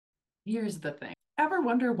Here's the thing. Ever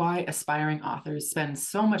wonder why aspiring authors spend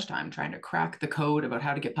so much time trying to crack the code about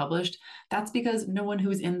how to get published? That's because no one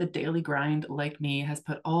who's in the daily grind like me has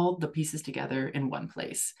put all the pieces together in one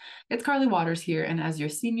place. It's Carly Waters here, and as your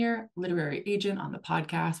senior literary agent on the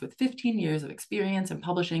podcast with 15 years of experience in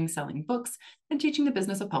publishing, selling books, and teaching the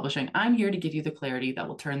business of publishing, I'm here to give you the clarity that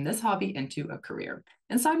will turn this hobby into a career.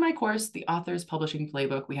 Inside my course, The Author's Publishing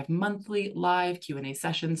Playbook, we have monthly live Q&A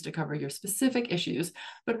sessions to cover your specific issues,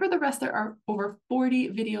 but for the rest, there are over 40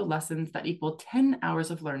 video lessons that equal 10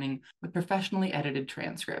 hours of learning with professionally edited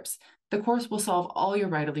transcripts. The course will solve all your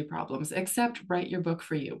writerly problems, except write your book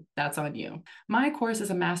for you. That's on you. My course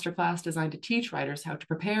is a masterclass designed to teach writers how to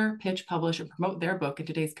prepare, pitch, publish, and promote their book in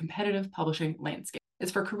today's competitive publishing landscape.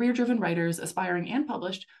 It's for career-driven writers, aspiring and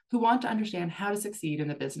published, who want to understand how to succeed in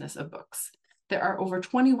the business of books. There are over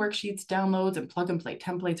 20 worksheets, downloads, and plug-and-play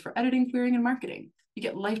templates for editing, querying, and marketing. You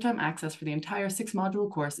get lifetime access for the entire 6-module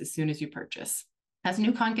course as soon as you purchase. As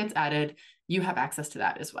new content gets added, you have access to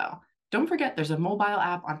that as well. Don't forget, there's a mobile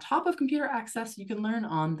app on top of computer access you can learn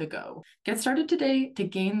on the go. Get started today to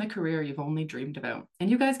gain the career you've only dreamed about. And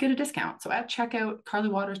you guys get a discount. So at checkout,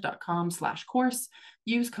 carlywaters.com/course,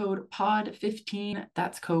 use code POD15,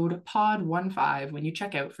 that's code POD15 when you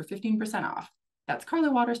check out for 15% off. That's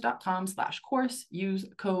carlywaters.com/course. Use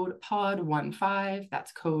code POD15.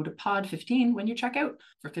 That's code POD15 when you check out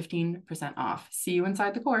for 15% off. See you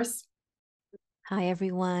inside the course. Hi,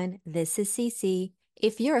 everyone. This is Cece.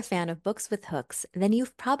 If you're a fan of books with hooks, then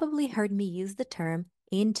you've probably heard me use the term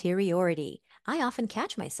interiority. I often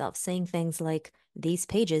catch myself saying things like, these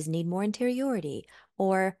pages need more interiority,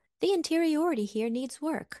 or the interiority here needs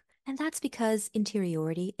work. And that's because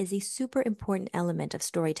interiority is a super important element of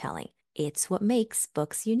storytelling. It's what makes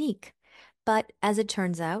books unique. But as it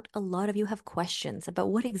turns out, a lot of you have questions about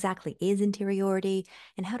what exactly is interiority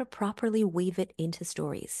and how to properly weave it into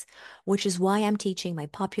stories, which is why I'm teaching my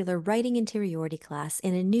popular Writing Interiority class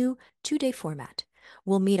in a new 2-day format.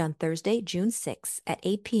 We'll meet on Thursday, June 6th at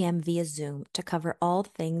 8 p.m. via Zoom to cover all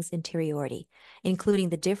things interiority, including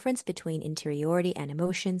the difference between interiority and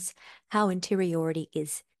emotions, how interiority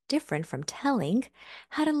is different from telling,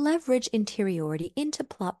 how to leverage interiority into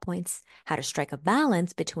plot points, how to strike a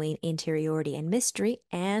balance between interiority and mystery,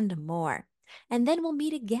 and more. And then we'll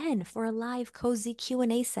meet again for a live cozy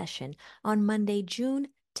Q&A session on Monday, June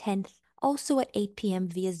 10th, also at 8 p.m.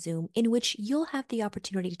 via Zoom, in which you'll have the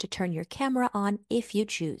opportunity to turn your camera on if you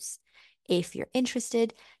choose. If you're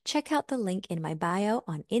interested, check out the link in my bio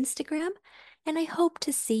on Instagram, and I hope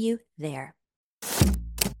to see you there.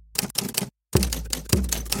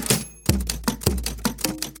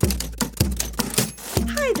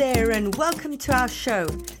 Hi there, and welcome to our show,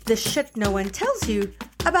 The Shit No One Tells You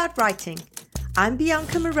About Writing. I'm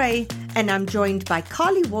Bianca Murray, and I'm joined by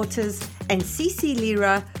Carly Waters and Cece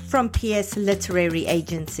Lira from PS Literary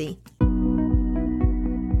Agency.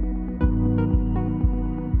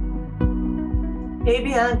 Hey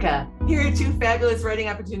Bianca, here are 2 fabulous writing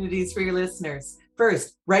opportunities for your listeners.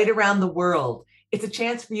 First, Write Around the World. It's a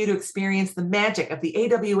chance for you to experience the magic of the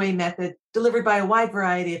AWA method delivered by a wide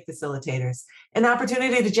variety of facilitators. An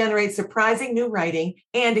opportunity to generate surprising new writing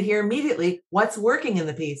and to hear immediately what's working in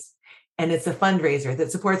the piece. And it's a fundraiser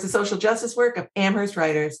that supports the social justice work of Amherst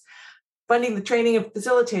writers, funding the training of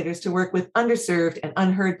facilitators to work with underserved and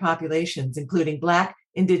unheard populations, including Black,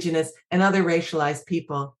 Indigenous, and other racialized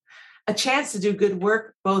people. A chance to do good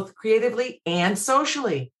work both creatively and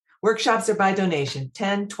socially. Workshops are by donation,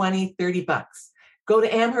 $10, $20, $30. Go to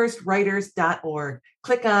amherstwriters.org.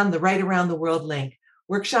 Click on the Write Around the World link.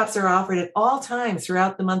 Workshops are offered at all times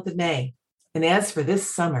throughout the month of May. And as for this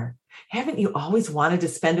summer, haven't you always wanted to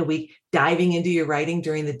spend a week diving into your writing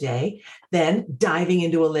during the day, then diving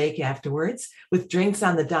into a lake afterwards, with drinks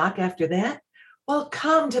on the dock after that? Well,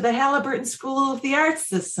 come to the Halliburton School of the Arts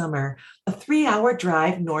this summer, a 3-hour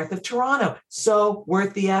drive north of Toronto. So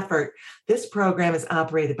worth the effort. This program is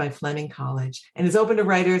operated by Fleming College and is open to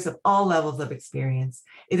writers of all levels of experience.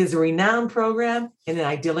 It is a renowned program in an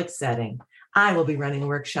idyllic setting. I will be running a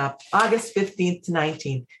workshop August 15th to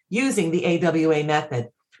 19th using the AWA method.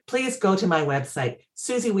 Please go to my website,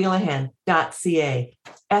 susiewheelahan.ca,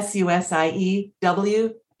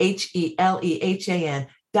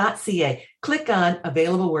 SUSIEWHELEHAN.ca. Click on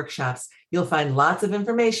Available Workshops. You'll find lots of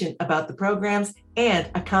information about the programs and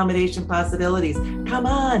accommodation possibilities. Come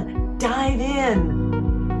on, dive in.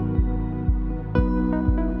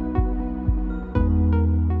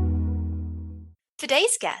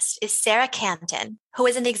 Today's guest is Sarah Canton, who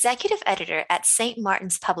is an executive editor at St.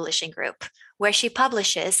 Martin's Publishing Group, where she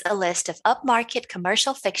publishes a list of upmarket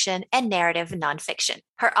commercial fiction and narrative nonfiction.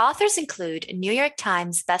 Her authors include New York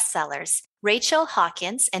Times bestsellers Rachel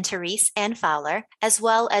Hawkins and Therese Ann Fowler, as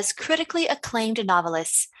well as critically acclaimed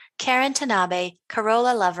novelists Karen Tanabe,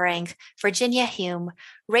 Carola Lovering, Virginia Hume,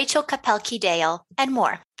 Rachel Kapelke-Dale, and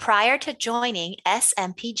more. Prior to joining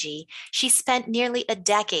SMPG, she spent nearly a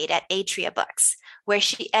decade at Atria Books, where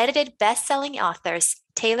she edited best-selling authors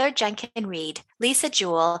Taylor Jenkin Reid, Lisa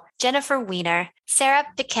Jewell, Jennifer Weiner, Sarah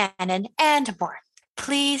Buchanan, and more.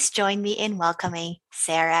 Please join me in welcoming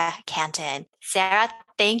Sarah Canton. Sarah,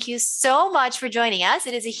 thank you so much for joining us.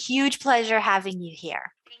 It is a huge pleasure having you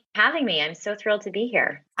here. Having me. I'm so thrilled to be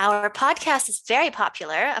here. Our podcast is very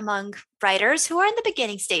popular among writers who are in the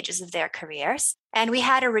beginning stages of their careers. And we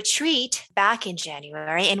had a retreat back in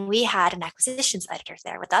January, and we had an acquisitions editor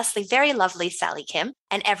there with us, the very lovely Sally Kim.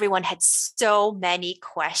 And everyone had so many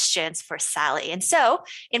questions for Sally. And so,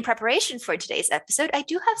 in preparation for today's episode, I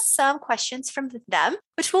do have some questions from them,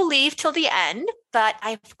 which we'll leave till the end. But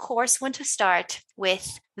I, of course, want to start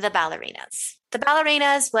with The Ballerinas. The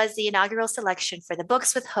Ballerinas was the inaugural selection for the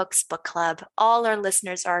Books with Hooks book club. All our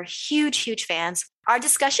listeners are huge fans. Our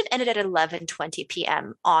discussion ended at 11:20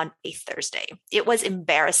 p.m. on a Thursday. It was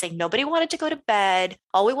embarrassing. Nobody wanted to go to bed.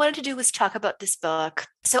 All we wanted to do was talk about this book.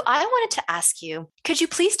 So I wanted to ask you, could you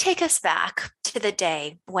please take us back to the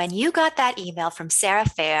day when you got that email from Sarah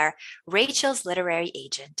Fair, Rachel's literary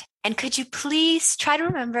agent? And could you please try to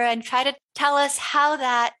remember and try to tell us how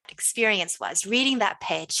that experience was, reading that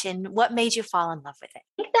pitch, and what made you fall in love with it?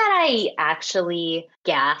 I think that I actually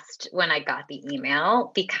gasped when I got the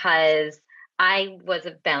email because I was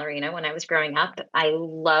a ballerina when I was growing up. I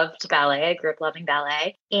loved ballet. I grew up loving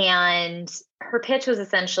ballet. And her pitch was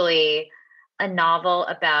essentially a novel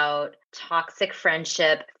about toxic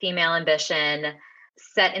friendship, female ambition,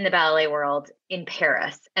 set in the ballet world in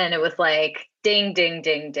Paris. And it was like, ding, ding,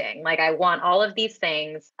 ding, ding. Like, I want all of these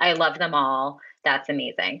things. I love them all. That's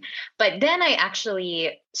amazing. But then I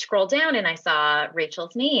actually scrolled down and I saw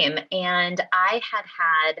Rachel's name, and I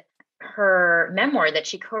had her memoir that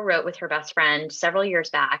she co-wrote with her best friend several years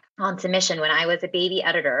back on submission when I was a baby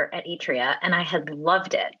editor at Atria, and I had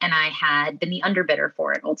loved it. And I had been the underbidder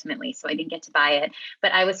for it ultimately, so I didn't get to buy it.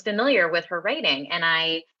 But I was familiar with her writing, and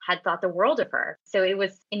I had thought the world of her. So it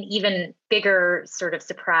was an even bigger sort of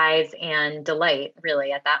surprise and delight,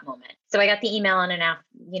 really, at that moment. So I got the email on I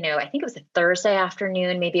think it was a Thursday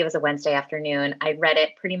afternoon, maybe it was a Wednesday afternoon. I read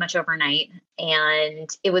it pretty much overnight. And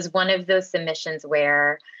it was one of those submissions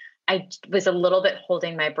where I was a little bit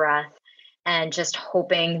holding my breath and just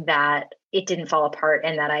hoping that it didn't fall apart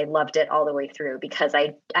and that I loved it all the way through, because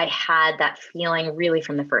I had that feeling really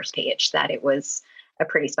from the first page that it was a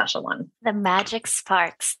pretty special one. The magic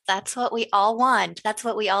sparks. That's what we all want.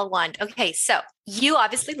 Okay, so you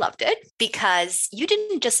obviously loved it because you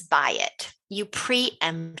didn't just buy it, you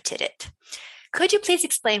preempted it. Could you please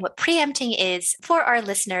explain what preempting is for our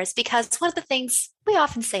listeners? Because one of the things we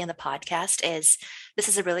often say in the podcast is this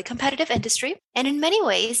is a really competitive industry, and in many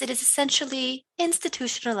ways, it is essentially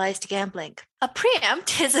institutionalized gambling. A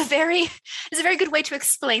preempt is a very good way to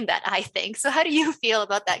explain that, I think. So how do you feel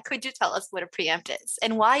about that? Could you tell us what a preempt is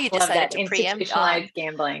and why you decided to preempt institutionalized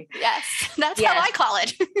gambling? Yes, that's how I call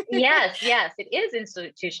it. yes, it is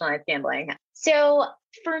institutionalized gambling. So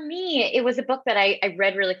for me, it was a book that I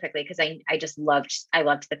read really quickly because I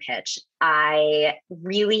loved the pitch. I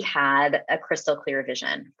really had a crystal clear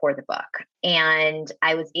vision for the book, and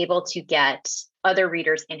I was able to get other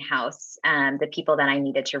readers in-house, the people that I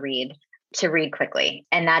needed to read quickly.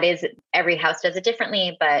 And that is, every house does it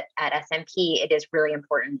differently, but at SMP, it is really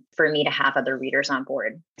important for me to have other readers on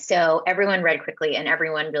board. So everyone read quickly and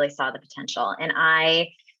everyone really saw the potential. And I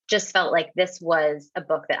just felt like this was a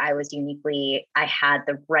book that I had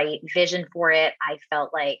the right vision for it. I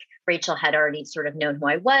felt like Rachel had already sort of known who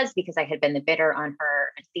I was because I had been the underbidder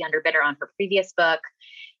on her previous book.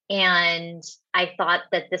 And I thought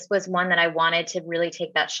that this was one that I wanted to really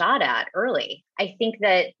take that shot at early. I think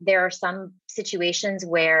that there are some situations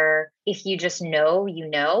where if you just know,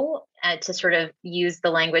 to sort of use the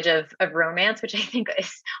language of romance, which I think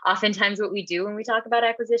is oftentimes what we do when we talk about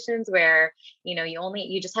acquisitions, where,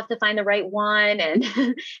 you just have to find the right one. And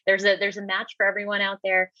there's a match for everyone out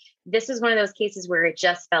there. This is one of those cases where it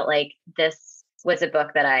just felt like this was a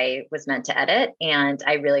book that I was meant to edit. And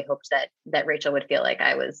I really hoped that Rachel would feel like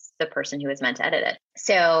I was the person who was meant to edit it.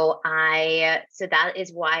 So that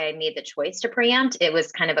is why I made the choice to preempt. It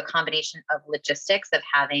was kind of a combination of logistics of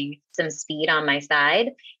having some speed on my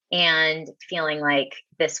side and feeling like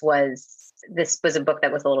this was a book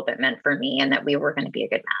that was a little bit meant for me and that we were going to be a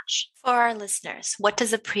good match. For our listeners, what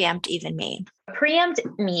does a preempt even mean? A preempt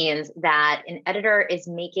means that an editor is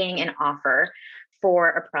making an offer for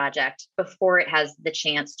a project before it has the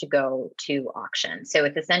chance to go to auction. So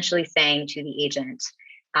it's essentially saying to the agent,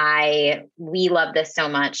 we love this so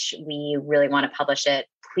much. We really want to publish it.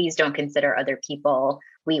 Please don't consider other people.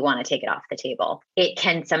 We want to take it off the table. It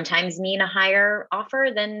can sometimes mean a higher offer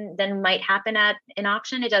than might happen at an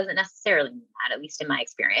auction. It doesn't necessarily mean that, at least in my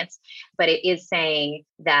experience, but it is saying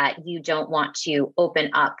that you don't want to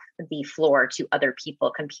open up the floor to other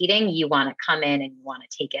people competing. You want to come in and you want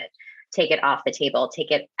to take it off the table,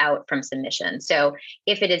 take it out from submission. So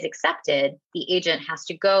if it is accepted, the agent has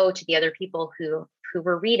to go to the other people who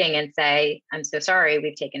were reading and say, I'm so sorry,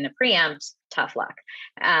 we've taken the preempt, tough luck.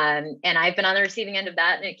 And I've been on the receiving end of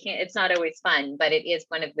that, and it's not always fun, but it is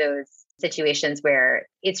one of those situations where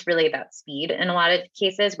it's really about speed in a lot of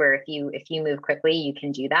cases, where if you move quickly, you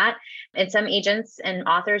can do that. And some agents and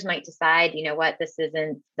authors might decide, you know what, this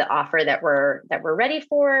isn't the offer that we're ready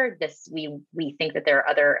for. We think that there are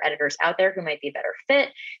other editors out there who might be a better fit.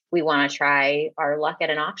 We want to try our luck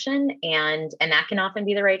at an auction, and that can often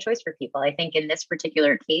be the right choice for people. I think in this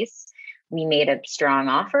particular case, we made a strong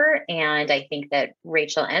offer. And I think that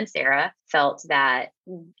Rachel and Sarah felt that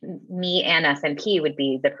me and SMP would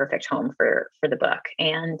be the perfect home for the book.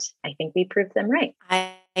 And I think we proved them right.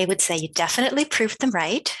 I would say you definitely proved them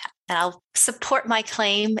right. And I'll support my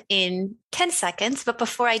claim in 10 seconds. But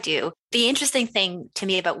before I do, the interesting thing to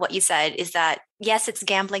me about what you said is that, yes, it's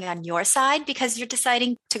gambling on your side because you're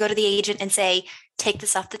deciding to go to the agent and say, take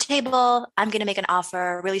this off the table. I'm going to make an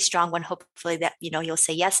offer, a really strong one, hopefully that, you'll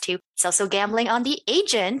say yes to. It's also gambling on the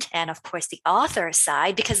agent and of course the author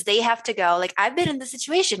side, because they have to go, like, I've been in the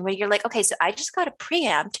situation where you're like, okay, so I just got a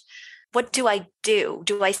preempt. What do I do?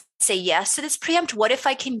 Do I say yes to this preempt? What if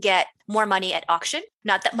I can get more money at auction?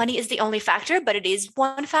 Not that money is the only factor, but it is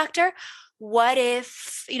one factor. What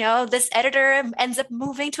if, this editor ends up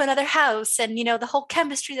moving to another house and, the whole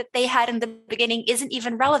chemistry that they had in the beginning isn't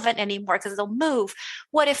even relevant anymore because they'll move.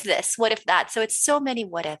 What if this? What if that? So it's so many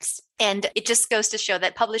what ifs. And it just goes to show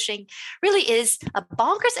that publishing really is a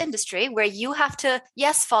bonkers industry where you have to,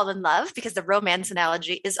 yes, fall in love, because the romance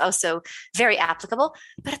analogy is also very applicable,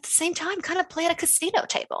 but at the same time, kind of play at a casino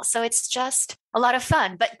table. So it's just a lot of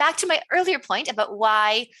fun. But back to my earlier point about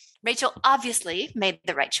why Rachel obviously made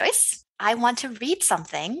the right choice. I want to read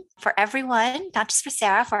something for everyone, not just for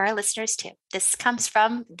Sarah, for our listeners too. This comes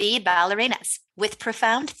from The Ballerinas. With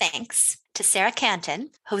profound thanks to Sarah Canton,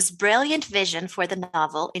 whose brilliant vision for the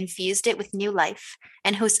novel infused it with new life,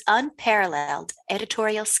 and whose unparalleled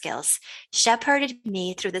editorial skills shepherded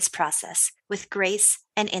me through this process with grace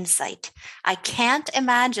and insight. I can't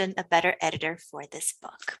imagine a better editor for this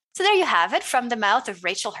book. So there you have it, from the mouth of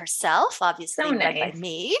Rachel herself, obviously So read nice. by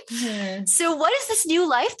me. Mm-hmm. So what is this new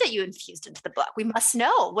life that you infused into the book? We must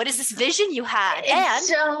know. What is this vision you had? And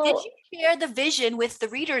did you share the vision with the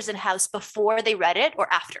readers in-house before they read it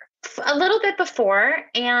or after? A little bit before,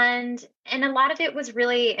 and a lot of it was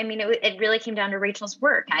really, it really came down to Rachel's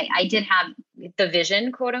work. I did have the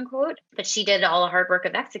vision, quote unquote, but she did all the hard work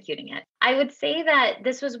of executing it. I would say that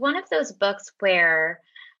this was one of those books where,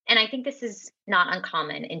 and I think this is not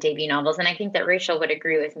uncommon in debut novels, and I think that Rachel would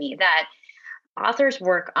agree with me, that authors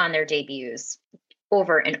work on their debuts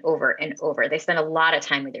over and over and over. They spend a lot of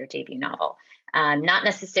time with their debut novel. Not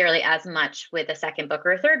necessarily as much with a second book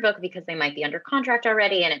or a third book, because they might be under contract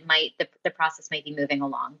already and the process might be moving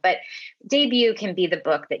along. But debut can be the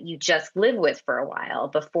book that you just live with for a while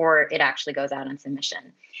before it actually goes out on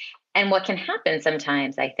submission. And what can happen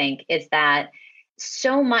sometimes, I think, is that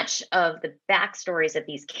so much of the backstories of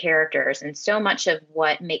these characters and so much of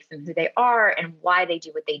what makes them who they are and why they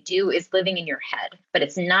do what they do is living in your head, but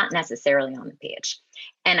it's not necessarily on the page.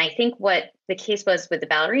 And I think what the case was with The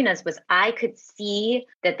Ballerinas was I could see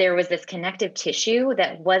that there was this connective tissue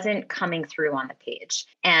that wasn't coming through on the page.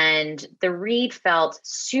 And the read felt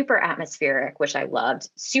super atmospheric, which I loved,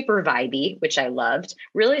 super vibey, which I loved,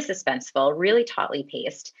 really suspenseful, really tautly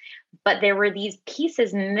paced. But there were these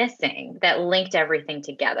pieces missing that linked everything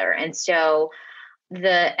together. And so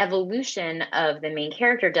the evolution of the main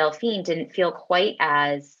character, Delphine, didn't feel quite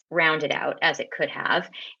as rounded out as it could have.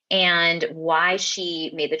 And why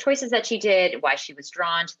she made the choices that she did, why she was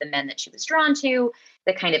drawn to the men that she was drawn to,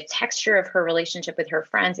 the kind of texture of her relationship with her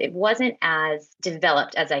friends, it wasn't as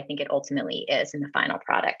developed as I think it ultimately is in the final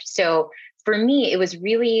product. So for me, it was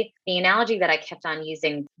really the analogy that I kept on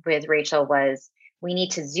using with Rachel was we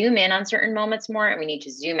need to zoom in on certain moments more, and we need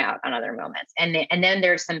to zoom out on other moments. And then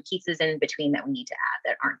there's some pieces in between that we need to add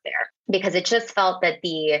that aren't there, because it just felt that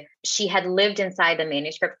she had lived inside the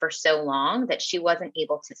manuscript for so long that she wasn't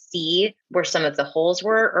able to see where some of the holes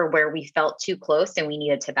were, or where we felt too close and we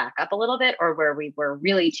needed to back up a little bit, or where we were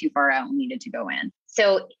really too far out and needed to go in.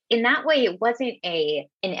 So in that way, it wasn't an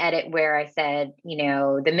edit where I said,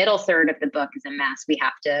 the middle third of the book is a mess. We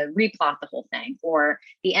have to replot the whole thing, or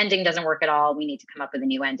the ending doesn't work at all. We need to come up with a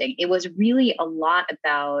new ending. It was really a lot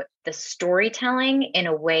about the storytelling in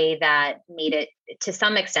a way that made it, to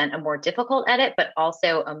some extent, a more difficult edit, but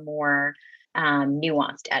also a more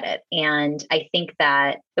nuanced edit. And I think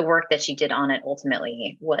that the work that she did on it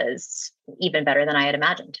ultimately was even better than I had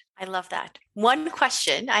imagined. I love that. One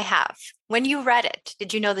question I have: when you read it,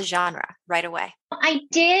 did you know the genre right away? I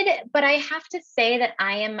did, but I have to say that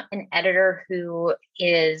I am an editor who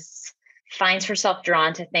finds herself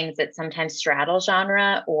drawn to things that sometimes straddle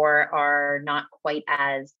genre or are not quite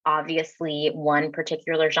as obviously one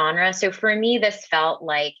particular genre. So for me, this felt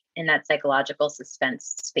like in that psychological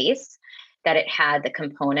suspense space, that it had the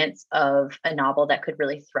components of a novel that could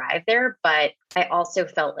really thrive there. But I also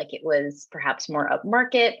felt like it was perhaps more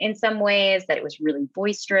upmarket in some ways, that it was really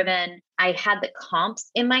voice driven. I had the comps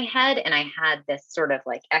in my head, and I had this sort of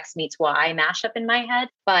like X meets Y mashup in my head,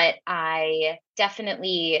 but I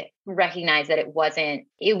definitely recognize that it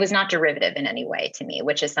was not derivative in any way to me,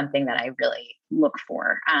 which is something that I really look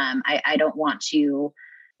for. I don't want to,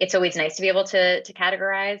 it's always nice to be able to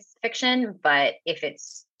categorize fiction, but if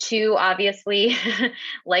it's too obviously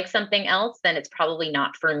like something else, then it's probably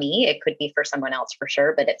not for me. It could be for someone else for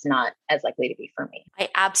sure, but it's not as likely to be for me. I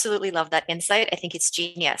absolutely love that insight. I think it's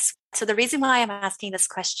genius. So the reason why I'm asking this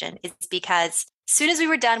question is because as soon as we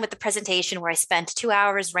were done with the presentation, where I spent 2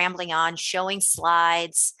 hours rambling on, showing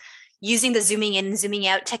slides, using the zooming in and zooming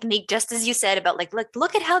out technique, just as you said, about like,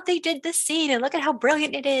 look at how they did this scene and look at how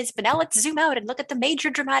brilliant it is. But now let's zoom out and look at the major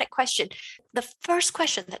dramatic question. The first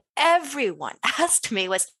question that everyone asked me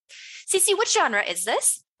was, Cece, what genre is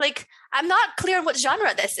this? Like, I'm not clear on what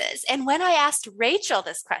genre this is. And when I asked Rachel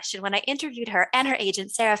this question, when I interviewed her and her agent,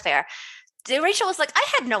 Sarah Fair, Rachel was like, I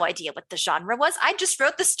had no idea what the genre was. I just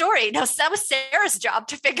wrote the story. No, that was Sarah's job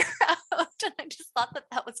to figure out. And I just thought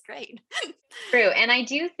that was great. True. And I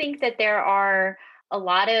do think that there are a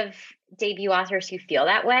lot of debut authors who feel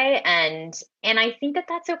that way. And I think that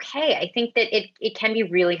that's okay. I think that it can be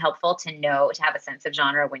really helpful to have a sense of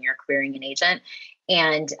genre when you're querying an agent.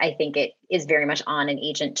 And I think it is very much on an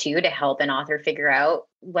agent too, to help an author figure out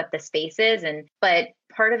what the space is. But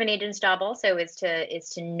part of an agent's job also is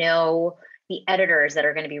to know the editors that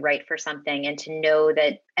are going to be right for something, and to know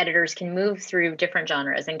that editors can move through different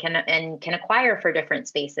genres and can acquire for different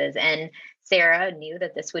spaces. And Sarah knew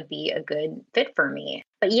that this would be a good fit for me.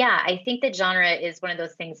 But yeah, I think that genre is one of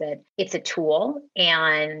those things that it's a tool,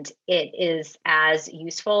 and it is as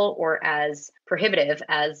useful or as prohibitive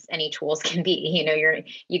as any tools can be.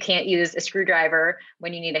 You can't use a screwdriver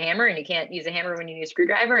when you need a hammer, and you can't use a hammer when you need a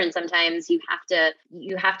screwdriver. And sometimes you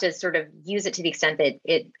have to sort of use it to the extent that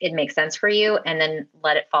it makes sense for you, and then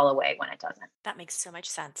let it fall away when it doesn't. That makes so much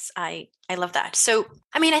sense. I love that. So,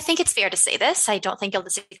 I think it's fair to say this. I don't think you'll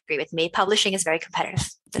disagree with me. Publishing is very competitive.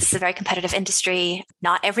 This is a very competitive industry.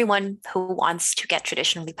 Not everyone who wants to get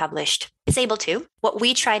traditionally published is able to. What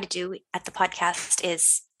we try to do at the podcast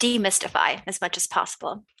is demystify as much as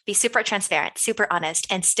possible, be super transparent, super honest,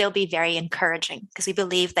 and still be very encouraging, because we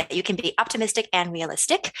believe that you can be optimistic and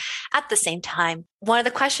realistic at the same time. One of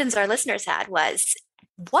the questions our listeners had was,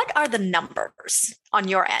 what are the numbers on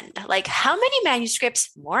your end? Like, how many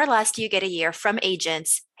manuscripts, more or less, do you get a year from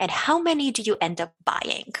agents, and how many do you end up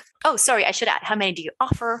buying? Oh, sorry, I should add, how many do you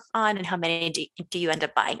offer on, and how many do you end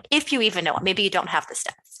up buying? If you even know, maybe you don't have the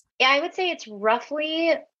stats. Yeah, I would say it's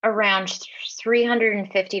roughly around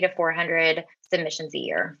 350 to 400 submissions a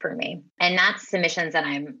year for me. And that's submissions that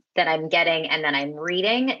I'm getting and that I'm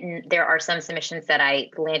reading. And there are some submissions that I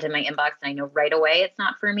land in my inbox and I know right away it's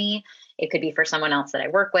not for me. It could be for someone else that I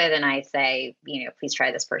work with, and I say, please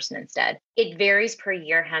try this person instead. It varies per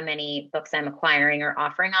year how many books I'm acquiring or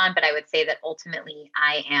offering on, but I would say that ultimately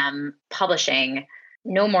I am publishing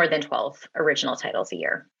no more than 12 original titles a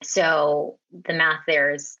year. So the math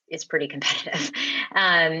there is pretty competitive.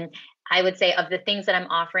 I would say of the things that I'm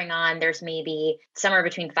offering on, there's maybe somewhere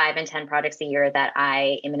between 5 and 10 projects a year that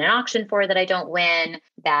I am in an auction for that I don't win,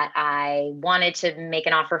 that I wanted to make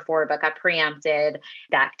an offer for but got preempted,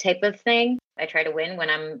 that type of thing. I try to win when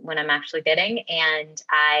I'm actually bidding. And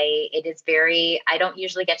I don't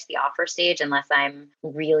usually get to the offer stage unless I'm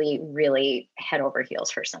really, really head over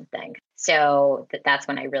heels for something. So that's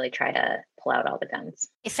when I really try to pull out all the guns.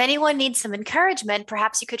 If anyone needs some encouragement,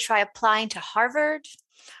 perhaps you could try applying to Harvard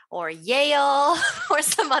or Yale or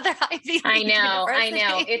some other Ivy League I know.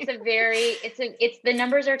 university. It's the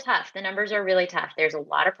numbers are tough. The numbers are really tough. There's a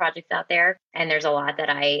lot of projects out there and there's a lot that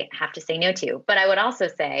I have to say no to. But I would also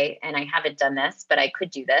say, and I haven't done this, but I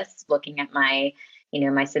could do this looking at my,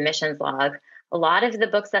 my submissions log. A lot of the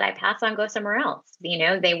books that I pass on go somewhere else.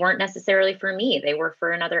 They weren't necessarily for me. They were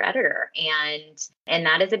for another editor. And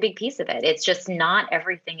that is a big piece of it. It's just not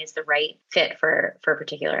everything is the right fit for a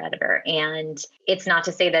particular editor. And it's not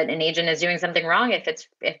to say that an agent is doing something wrong if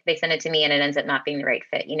they send it to me and it ends up not being the right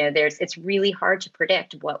fit. It's really hard to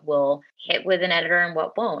predict what will hit with an editor and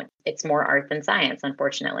what won't. It's more art than science,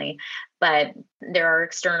 unfortunately. But there are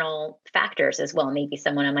external factors as well. Maybe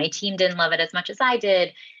someone on my team didn't love it as much as I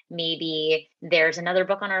did. Maybe there's another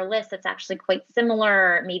book on our list that's actually quite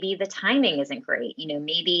similar. Maybe the timing isn't great.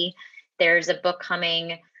 Maybe there's a book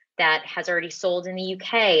coming that has already sold in the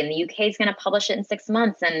UK and the UK is going to publish it in 6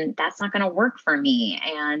 months and that's not going to work for me.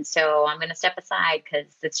 And so I'm going to step aside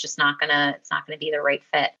because it's not going to be the right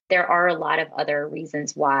fit. There are a lot of other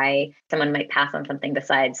reasons why someone might pass on something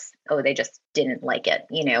besides, oh, they just didn't like it.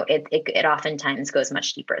 It oftentimes goes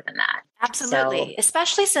much deeper than that. Absolutely. So,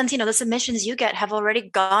 especially since, the submissions you get have already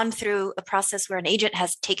gone through a process where an agent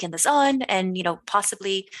has taken this on and,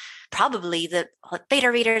 probably the beta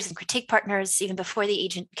readers and critique partners, even before the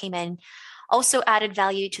agent came in, also added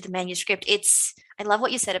value to the manuscript. I love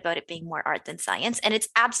what you said about it being more art than science, and it's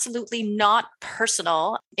absolutely not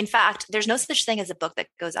personal. In fact, there's no such thing as a book that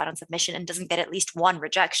goes out on submission and doesn't get at least one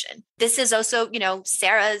rejection. This is also,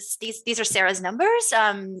 these are Sarah's numbers,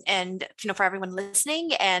 and for everyone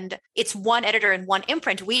listening, and it's one editor and one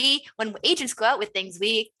imprint. When agents go out with things,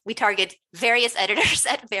 we target various editors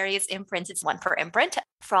at various imprints. It's one per imprint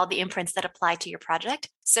for all the imprints that apply to your project.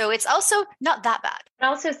 So it's also not that bad. I'd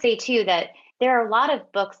also say too that there are a lot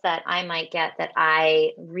of books that I might get that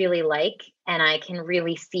I really like and I can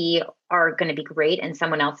really see are going to be great and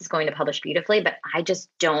someone else is going to publish beautifully, but I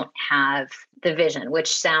just don't have the vision,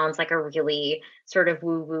 which sounds like a really sort of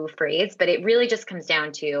woo-woo phrase, but it really just comes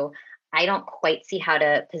down to I don't quite see how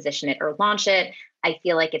to position it or launch it. I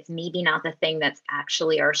feel like it's maybe not the thing that's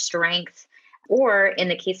actually our strength. Or in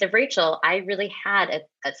the case of Rachel, I really had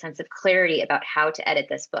a sense of clarity about how to edit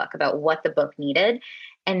this book, about what the book needed.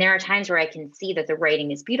 And there are times where I can see that the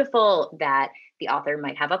writing is beautiful, that the author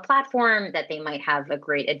might have a platform, that they might have a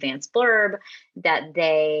great advanced blurb, that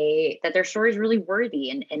their story is really worthy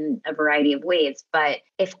in a variety of ways. But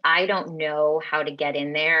if I don't know how to get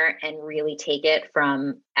in there and really take it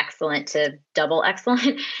from excellent to double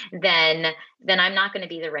excellent, then I'm not going to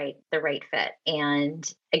be the right fit. And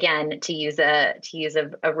again, to use a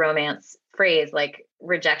romance phrase, like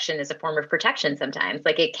rejection is a form of protection sometimes.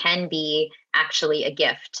 Like it can be actually a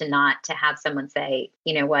gift to have someone say,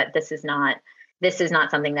 you know what, this is not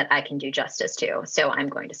something that I can do justice to. So I'm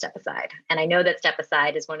going to step aside. And I know that step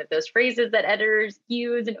aside is one of those phrases that editors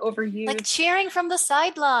use and overuse. Like cheering from the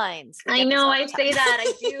sidelines. I know I say that.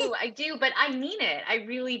 I do, but I mean it. I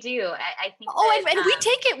really do. I think. Oh, and we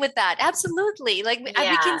take it with that. Absolutely. Like we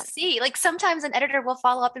can see, like sometimes an editor will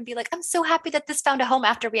follow up and be like, I'm so happy that this found a home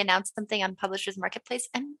after we announced something on Publishers Marketplace.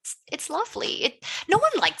 And it's lovely. No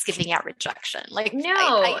one likes giving out rejection. Like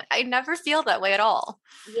no, I never feel that way at all.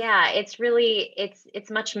 Yeah, it's really, it's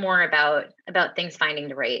much more about things finding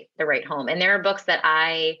the right home. And there are books that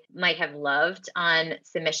I might have loved on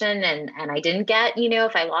submission and I didn't get,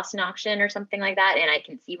 if I lost an auction or something like that, and I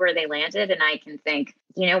can see where they landed and I can think,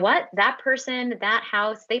 you know what, that person, that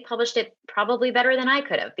house, they published it probably better than I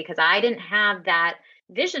could have because I didn't have that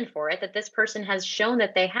vision for it that this person has shown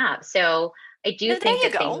that they have. So I do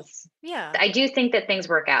think that things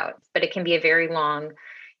work out, but it can be a very long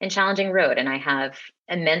and challenging road. And I have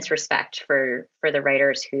immense respect for the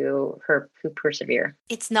writers who persevere.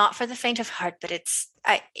 It's not for the faint of heart, but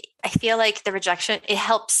I feel like the rejection, it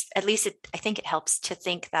helps, I think it helps to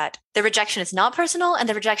think that the rejection is not personal and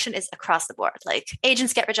the rejection is across the board. Like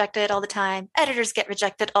agents get rejected all the time, editors get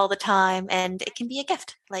rejected all the time, and it can be a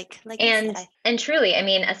gift. And truly, I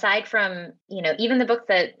mean, aside from, even the books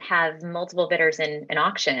that have multiple bidders in an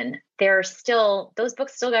auction, those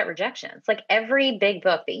books still got rejections. Like every big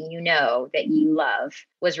book that you love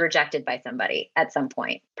was rejected by somebody at some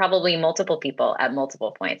point, probably multiple people at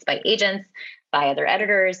multiple points, by agents, by other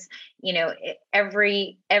editors.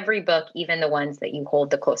 Every book, even the ones that you hold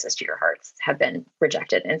the closest to your hearts, have been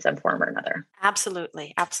rejected in some form or another.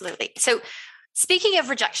 Absolutely. Absolutely. So Speaking of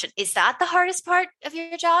rejection, is that the hardest part of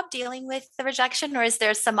your job, dealing with the rejection? Or is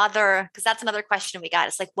there some other, because that's another question we got.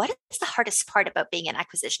 It's like, what is the hardest part about being an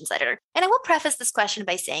acquisitions editor? And I will preface this question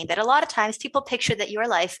by saying that a lot of times people picture that your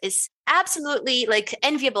life is absolutely like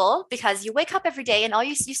enviable because you wake up every day and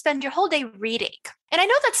you spend your whole day reading. And I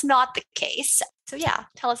know that's not the case. So yeah,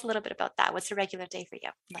 tell us a little bit about that. What's a regular day for you?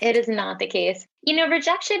 It is not the case.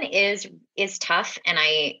 Rejection is tough and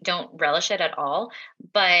I don't relish it at all.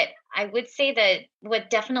 But I would say that what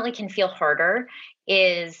definitely can feel harder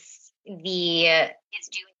is doing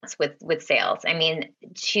this with sales. I mean,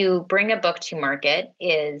 to bring a book to market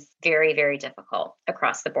is very, very difficult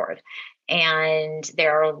across the board. And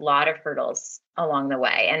there are a lot of hurdles along the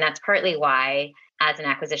way. And that's partly why, as an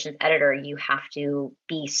acquisitions editor, you have to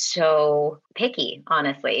be so picky,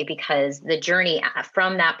 honestly, because the journey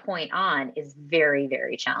from that point on is very,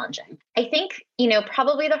 very challenging. I think,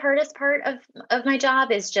 probably the hardest part of my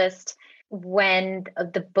job is just when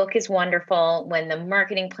the book is wonderful, when the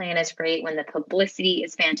marketing plan is great, when the publicity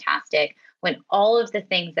is fantastic, when all of the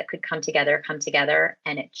things that could come together,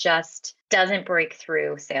 and it just doesn't break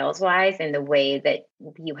through sales wise in the way that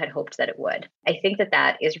you had hoped that it would. I think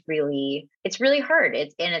that is it's really hard.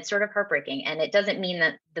 It's sort of heartbreaking. And it doesn't mean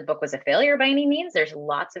that the book was a failure by any means. There's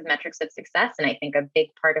lots of metrics of success. And I think a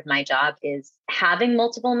big part of my job is having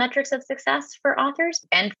multiple metrics of success for authors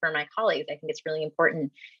and for my colleagues. I think it's really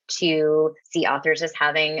important to see authors as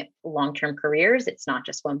having long-term careers. It's not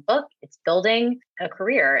just one book, it's building a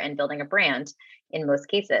career and building a brand in most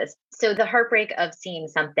cases. So the heartbreak of seeing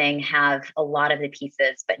something have a lot of the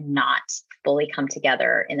pieces, but not fully come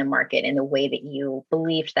together in the market in the way that you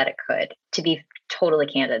believed that it could. To be totally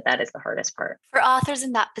candid, that is the hardest part. For authors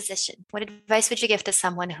in that position, what advice would you give to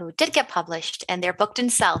someone who did get published and their book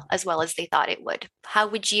didn't sell as well as they thought it would? How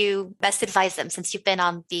would you best advise them, since you've been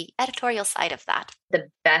on the editorial side of that? The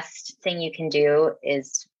best thing you can do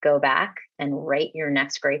is go back and write your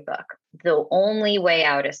next great book. The only way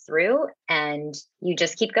out is through, and you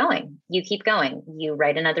just keep going. You keep going. You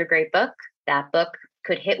write another great book. That book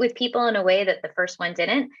could hit with people in a way that the first one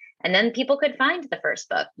didn't. And then people could find the first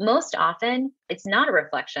book. Most often, it's not a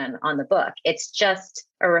reflection on the book. It's just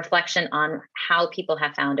a reflection on how people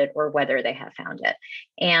have found it or whether they have found it.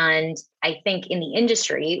 And I think in the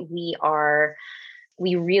industry, we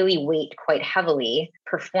really weight quite heavily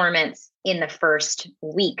performance in the first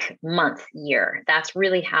week, month, year. That's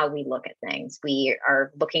really how we look at things. We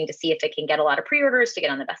are looking to see if it can get a lot of pre-orders to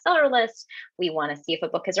get on the bestseller list. We want to see if a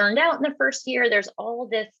book has earned out in the first year. There's all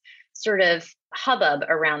this sort of hubbub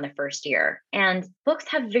around the first year. And books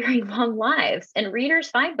have very long lives, and readers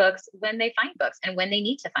find books when they find books and when they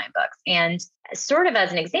need to find books. And sort of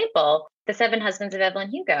as an example, The Seven Husbands of Evelyn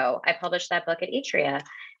Hugo, I published that book at Atria.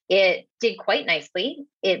 It did quite nicely.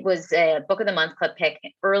 It was a Book of the Month club pick,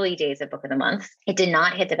 early days of Book of the Month. It did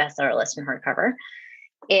not hit the bestseller list in hardcover.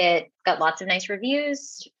 It got lots of nice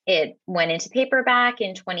reviews. It went into paperback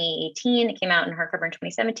in 2018. It came out in hardcover in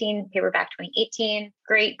 2017, paperback 2018.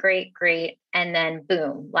 Great, great, great. And then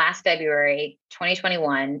boom, last February,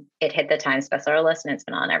 2021, it hit the Times bestseller list, and it's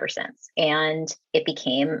been on ever since. And it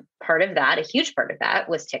became part of that. A huge part of that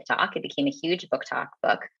was TikTok. It became a huge book talk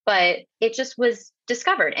book, but it just was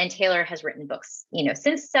discovered. And Taylor has written books,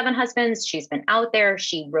 since Seven Husbands. She's been out there.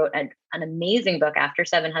 She wrote an amazing book after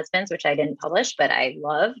Seven Husbands, which I didn't publish, but I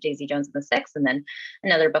love, Daisy Jones and the Six, and then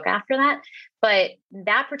another book after that. But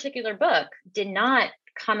that particular book did not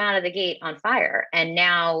come out of the gate on fire. And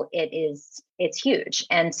now it's huge.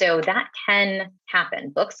 And so that can happen.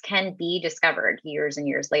 Books can be discovered years and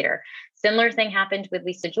years later. Similar thing happened with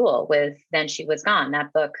Lisa Jewell with Then She Was Gone.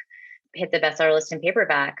 That book hit the bestseller list in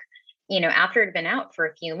paperback, after it had been out for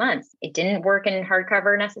a few months. It didn't work in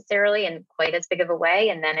hardcover necessarily in quite as big of a way.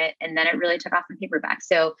 And then it really took off in paperback.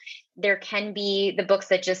 So there can be the books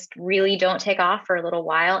that just really don't take off for a little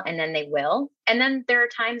while, and then they will. And then there are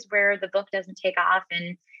times where the book doesn't take off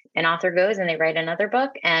and an author goes and they write another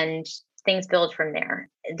book and things build from there.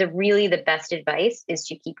 The best advice is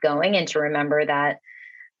to keep going and to remember that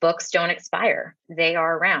books don't expire. They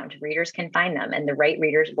are around. Readers can find them, and the right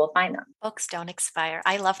readers will find them. Books don't expire.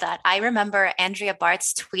 I love that. I remember Andrea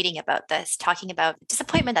Bartz tweeting about this, talking about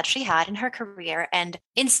disappointment that she had in her career. And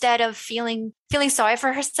instead of feeling sorry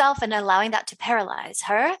for herself and allowing that to paralyze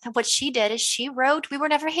her, what she did is she wrote We Were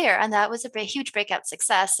Never Here. And that was a huge breakout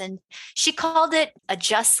success. And she called it a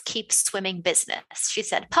just keep swimming business. She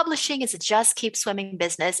said, publishing is a just keep swimming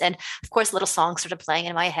business. And of course, little songs started playing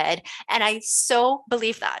in my head. And I so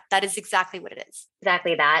believe that. That is exactly what it is.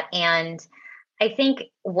 Exactly that. And I think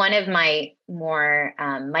one of my more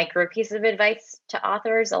micro pieces of advice to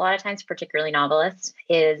authors, a lot of times, particularly novelists,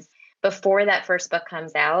 is before that first book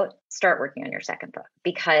comes out, start working on your second book,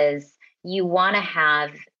 because you want to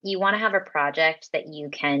have a project that you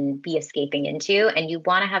can be escaping into, and you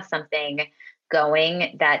want to have something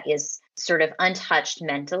going that is sort of untouched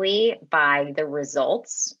mentally by the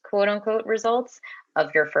results, quote unquote results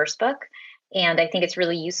of your first book. And I think it's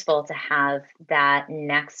really useful to have that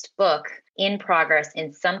next book in progress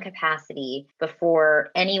in some capacity before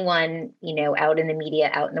anyone, out in the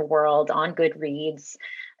media, out in the world, on Goodreads,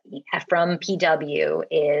 from PW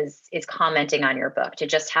is commenting on your book, to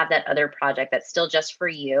just have that other project that's still just for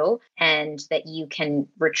you and that you can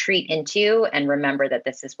retreat into and remember that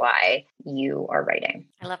this is why you are writing.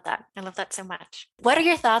 I love that. I love that so much. What are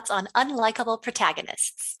your thoughts on unlikable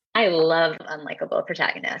protagonists? I love unlikable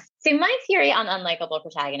protagonists. So my theory on unlikable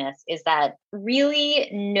protagonists is that really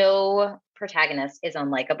no protagonist is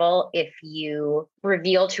unlikable if you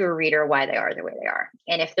reveal to a reader why they are the way they are.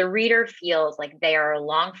 And if the reader feels like they are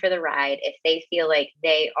along for the ride, if they feel like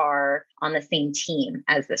they are on the same team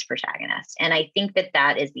as this protagonist. And I think that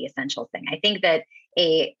that is the essential thing. I think that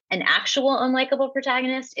an actual unlikable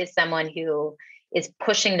protagonist is someone who is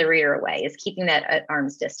pushing the reader away, is keeping that at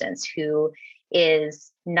arm's distance, who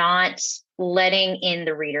is not letting in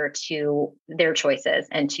the reader to their choices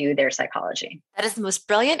and to their psychology. That is the most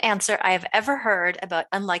brilliant answer I have ever heard about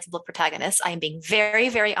unlikable protagonists. I am being very,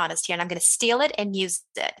 very honest here, and I'm going to steal it and use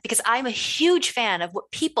it because I'm a huge fan of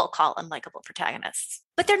what people call unlikable protagonists,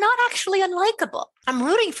 but they're not actually unlikable. I'm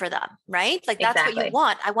rooting for them, right? Like that's Exactly. what you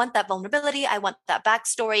want. I want that vulnerability. I want that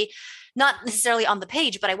backstory, not necessarily on the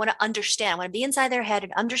page, but I want to understand. I want to be inside their head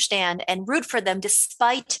and understand and root for them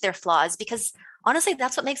despite their flaws, because honestly,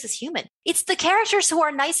 that's what makes us human. It's the characters who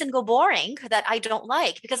are nice and go boring that I don't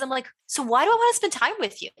like, because I'm like, so why do I want to spend time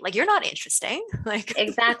with you? Like, you're not interesting. Like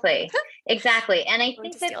Exactly. And I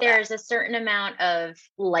think that there's a certain amount of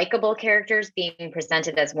likable characters being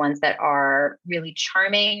presented as ones that are really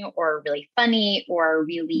charming or really funny or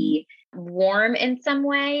really warm in some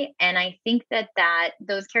way. And I think that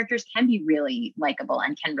those characters can be really likable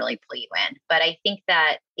and can really pull you in. But I think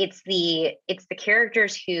that it's the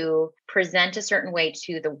characters who present a certain way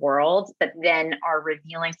to the world, but then are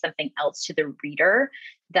revealing something else to the reader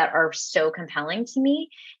that are so compelling to me.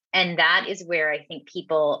 And that is where I think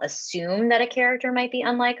people assume that a character might be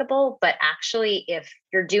unlikable. But actually, if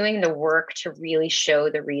you're doing the work to really show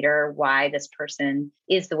the reader why this person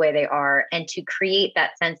is the way they are, and to create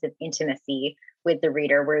that sense of intimacy with the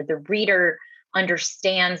reader, where the reader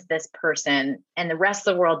understands this person and the rest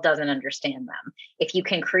of the world doesn't understand them. If you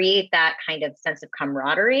can create that kind of sense of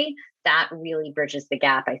camaraderie, that really bridges the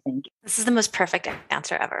gap, I think. This is the most perfect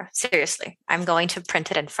answer ever. Seriously. I'm going to print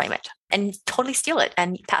it and frame it and totally steal it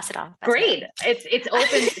and pass it on. Great. It's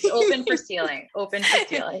open for stealing. Open for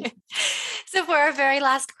stealing. So for our very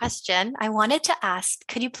last question, I wanted to ask,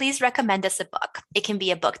 could you please recommend us a book? It can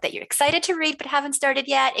be a book that you're excited to read but haven't started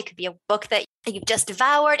yet. It could be a book that you've just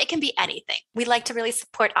devoured. It can be anything. We like to really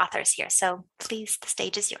support authors here. So please, the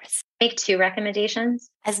stage is yours. Make 2 recommendations.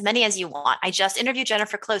 As many as you want. I just interviewed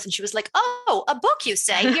Jennifer Close and she was like, oh, a book, you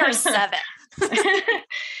say? Here are 7.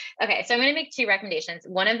 Okay, so I'm going to make 2 recommendations.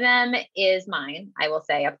 One of them is mine, I will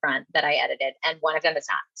say up front, that I edited, and one of them is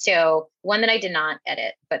not. So one that I did not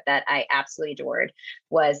edit, but that I absolutely adored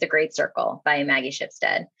was The Great Circle by Maggie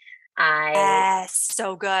Shipstead. Yes,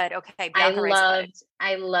 so good. Okay. I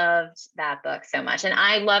loved that book so much. And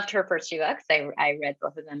I loved her first 2 books. I read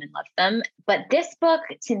both of them and loved them. But this book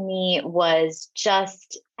to me was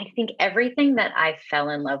just, I think, everything that I fell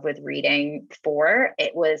in love with reading for.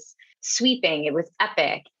 It was sweeping. It was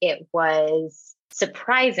epic. It was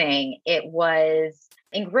surprising. It was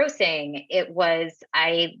engrossing.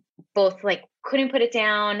 I both couldn't put it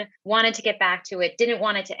down, wanted to get back to it, didn't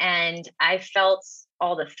want it to end. I felt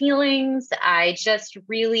all the feelings. I just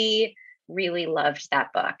really, really loved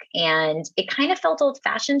that book. And it kind of felt old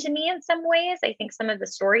fashioned to me in some ways. I think some of the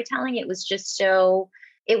storytelling, it was just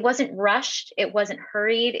it wasn't rushed. It wasn't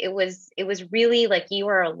hurried. It was really like you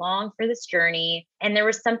are along for this journey. And there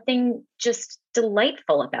was something just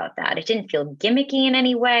delightful about that. It didn't feel gimmicky in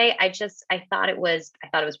any way. I thought it was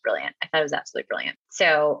brilliant. I thought it was absolutely brilliant.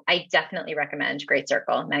 So I definitely recommend Great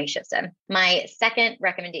Circle, Maggie Shipstead. My second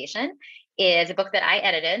recommendation is a book that I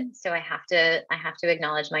edited. So I have to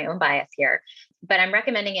acknowledge my own bias here, but I'm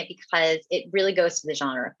recommending it because it really goes to the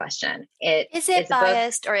genre question. Is it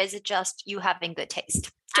biased or is it just you having good taste?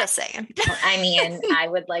 Just saying. I mean, I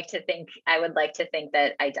would like to think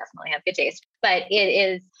that I definitely have good taste, but it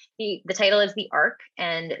is the title is The Ark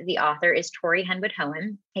and the author is Tori Henwood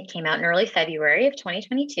Hohen. It came out in early February of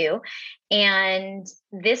 2022. And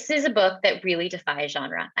this is a book that really defies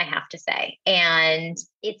genre, I have to say. And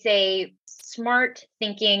it's a smart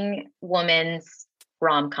thinking woman's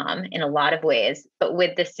rom-com in a lot of ways, but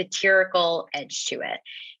with the satirical edge to it.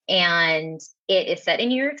 And it is set in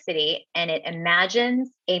New York City, and it imagines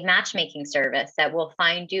a matchmaking service that will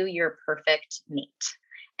find you your perfect mate.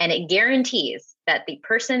 And it guarantees that the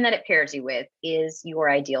person that it pairs you with is your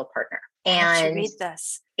ideal partner. I have to And read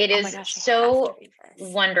this. it Oh is my gosh, I have so to read this.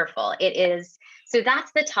 wonderful. It is. So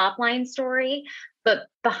that's the top line story. But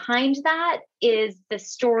behind that is the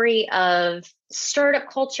story of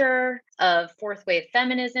startup culture, of fourth wave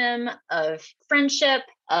feminism, of friendship,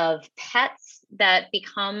 of pets that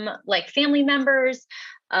become like family members,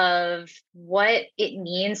 of what it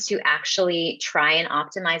means to actually try and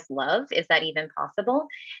optimize love. Is that even possible?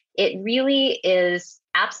 It really is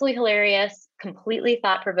absolutely hilarious, completely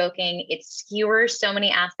thought provoking. It skewers so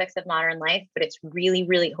many aspects of modern life, but it's really,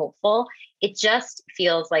 really hopeful. It just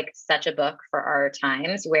feels like such a book for our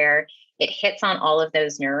times where it hits on all of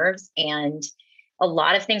those nerves, and a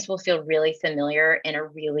lot of things will feel really familiar in a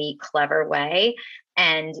really clever way.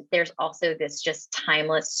 And there's also this just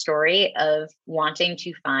timeless story of wanting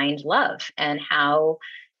to find love and how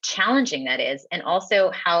challenging that is, and also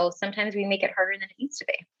how sometimes we make it harder than it needs to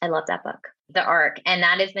be. I love that book, The Arc. And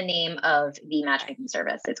that is the name of the matchmaking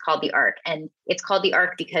service. It's called The Arc. And it's called The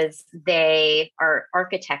Arc because they are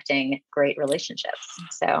architecting great relationships.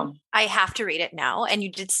 So I have to read it now. And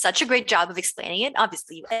you did such a great job of explaining it.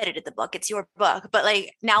 Obviously, you edited the book. It's your book. But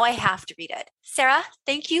like now I have to read it. Sarah,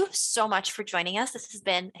 thank you so much for joining us. This has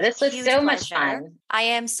been a this was huge so much pleasure. fun. I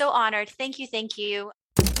am so honored. Thank you. Thank you.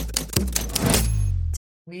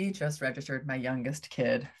 We just registered my youngest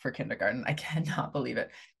kid for kindergarten. I cannot believe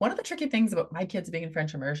it. One of the tricky things about my kids being in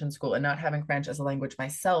French immersion school and not having French as a language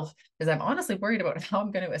myself is I'm honestly worried about how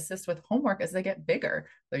I'm going to assist with homework as they get bigger.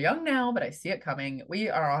 They're young now, but I see it coming. We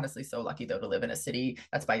are honestly so lucky, though, to live in a city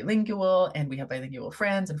that's bilingual, and we have bilingual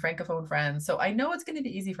friends and Francophone friends. So I know it's going to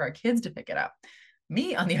be easy for our kids to pick it up.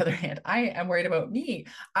 Me, on the other hand, I am worried about me.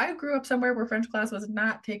 I grew up somewhere where French class was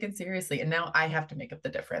not taken seriously, and now I have to make up the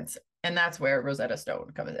difference. And that's where Rosetta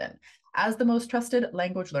Stone comes in. As the most trusted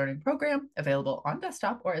language learning program available on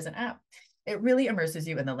desktop or as an app, it really immerses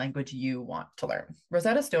you in the language you want to learn.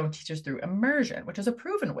 Rosetta Stone teaches through immersion, which is a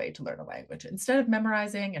proven way to learn a language. Instead of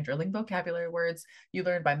memorizing and drilling vocabulary words, you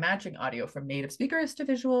learn by matching audio from native speakers to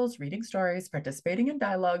visuals, reading stories, participating in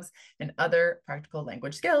dialogues, and other practical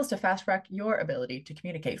language skills to fast track your ability to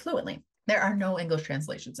communicate fluently. There are no English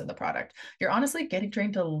translations in the product. You're honestly getting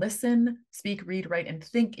trained to listen, speak, read, write, and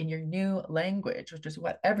think in your new language, which is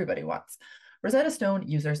what everybody wants. Rosetta Stone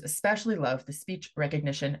users especially love the speech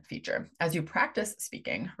recognition feature. As you practice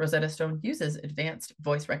speaking, Rosetta Stone uses advanced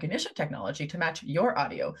voice recognition technology to match your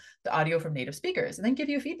audio, the audio from native speakers, and then give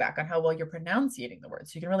you feedback on how well you're pronouncing the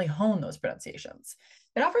words so you can really hone those pronunciations.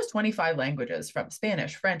 It offers 25 languages from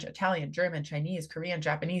Spanish, French, Italian, German, Chinese, Korean,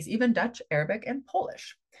 Japanese, even Dutch, Arabic, and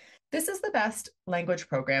Polish. This is the best language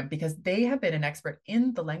program because they have been an expert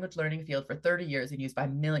in the language learning field for 30 years and used by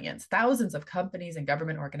millions. Thousands of companies and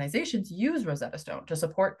government organizations use Rosetta Stone to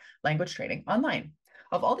support language training online.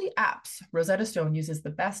 Of all the apps, Rosetta Stone uses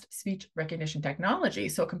the best speech recognition technology,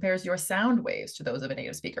 so it compares your sound waves to those of a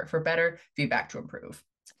native speaker for better feedback to improve.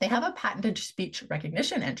 They have a patented speech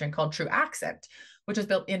recognition engine called True Accent, which is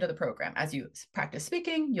built into the program. As you practice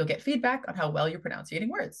speaking, you'll get feedback on how well you're pronouncing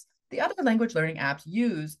words. The other language learning apps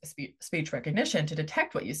use speech recognition to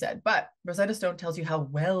detect what you said, but Rosetta Stone tells you how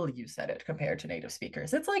well you said it compared to native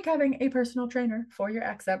speakers. It's like having a personal trainer for your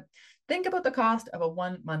accent. Think about the cost of a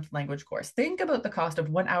 1-month language course. Think about the cost of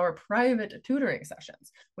 1-hour private tutoring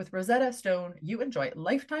sessions. With Rosetta Stone, you enjoy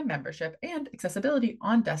lifetime membership and accessibility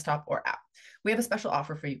on desktop or app. We have a special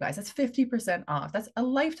offer for you guys. That's 50% off. That's a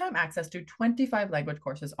lifetime access to 25 language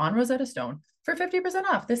courses on Rosetta Stone for 50%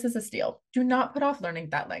 off. This is a steal. Do not put off learning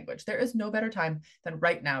that language. There is no better time than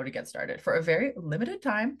right now to get started. For a very limited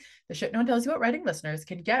time, the Shit No One Tells You About Writing listeners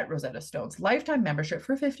can get Rosetta Stone's lifetime membership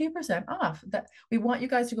for 50% off. We want you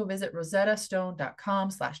guys to go visit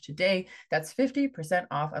rosettastone.com/today. That's 50%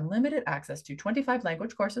 off unlimited access to 25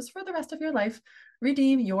 language courses for the rest of your life.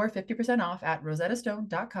 Redeem your 50% off at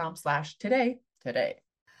rosettastone.com/today today.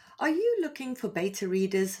 Are you looking for beta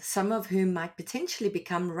readers, some of whom might potentially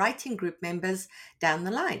become writing group members down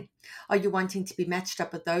the line? Are you wanting to be matched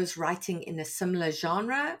up with those writing in a similar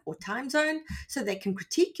genre or time zone so they can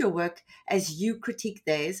critique your work as you critique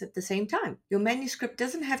theirs at the same time? Your manuscript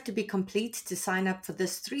doesn't have to be complete to sign up for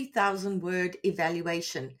this 3,000-word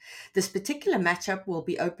evaluation. This particular matchup will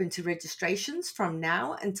be open to registrations from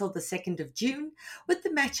now until the 2nd of June, with the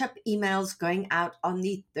matchup emails going out on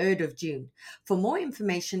the 3rd of June. For more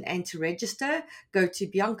information and to register, go to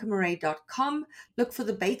biancamarais.com, look for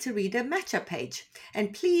the beta reader matchup page,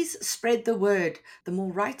 and please Please spread the word. The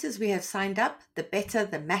more writers we have signed up, the better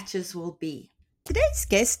the matches will be. Today's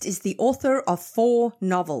guest is the author of 4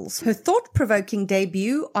 novels. Her thought-provoking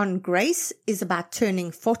debut on Grace is about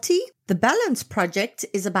turning 40. The Balance Project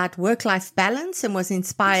is about work-life balance and was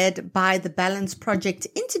inspired by the Balance Project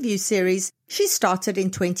interview series she started in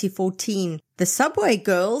 2014. The Subway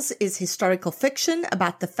Girls is historical fiction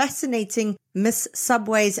about the fascinating Miss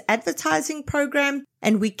Subway's advertising program.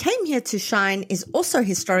 And We Came Here to Shine is also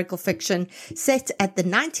historical fiction set at the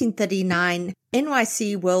 1939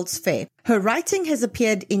 NYC World's Fair. Her writing has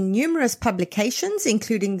appeared in numerous publications,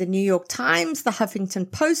 including the New York Times, the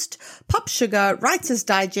Huffington Post, Pop Sugar, Writer's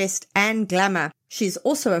Digest, and Glamour. She's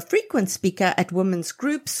also a frequent speaker at women's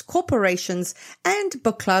groups, corporations, and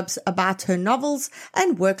book clubs about her novels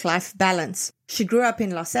and work-life balance. She grew up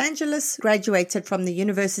in Los Angeles, graduated from the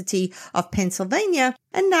University of Pennsylvania,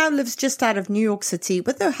 and now lives just out of New York City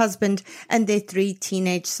with her husband and their 3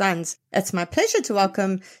 teenage sons. It's my pleasure to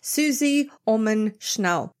welcome Susie Orman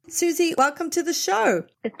Schnell. Susie, welcome to the show.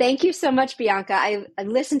 Thank you so much, Bianca. I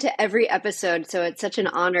listened to every episode, so it's such an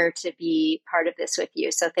honor to be part of this with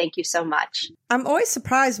you. So thank you so much. I'm always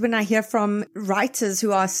surprised when I hear from writers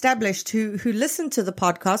who are established who listen to the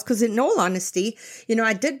podcast, because in all honesty,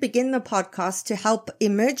 I did begin the podcast to help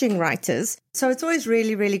emerging writers. So it's always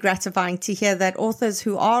really, really gratifying to hear that authors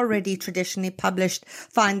who are already traditionally published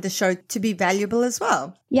find the show to be valuable as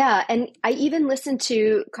well. Yeah, and I even listened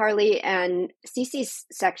to Carly and Cece's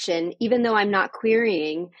section, even though I'm not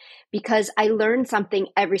querying, because I learn something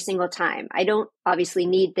every single time. I don't obviously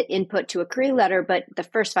need the input to a query letter, but the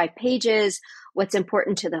first 5 pages, what's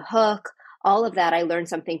important to the hook, all of that I learned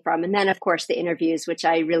something from. And then, of course, the interviews, which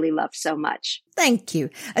I really love so much. Thank you.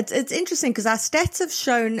 It's interesting because our stats have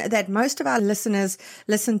shown that most of our listeners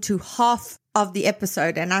listen to half of the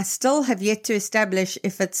episode, and I still have yet to establish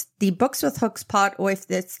if it's the Books with Hooks part or if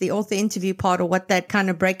it's the author interview part or what that kind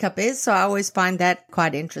of breakup is. So I always find that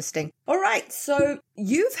quite interesting. All right. So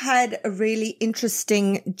you've had a really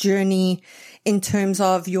interesting journey in terms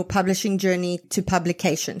of your publishing journey to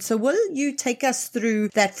publication. So will you take us through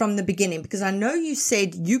that from the beginning? Because I know you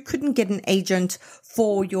said you couldn't get an agent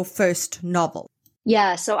for your first novel.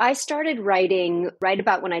 Yeah, so I started writing right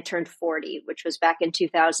about when I turned 40, which was back in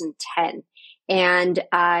 2010. And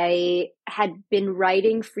I had been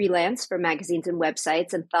writing freelance for magazines and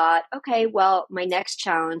websites and thought, okay, well, my next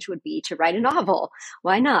challenge would be to write a novel.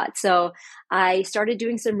 Why not? So I started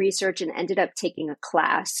doing some research and ended up taking a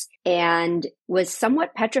class and was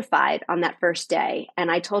somewhat petrified on that first day. And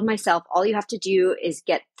I told myself, all you have to do is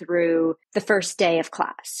get through the first day of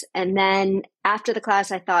class. And then after the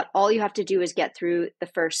class, I thought, all you have to do is get through the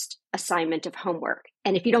first assignment of homework.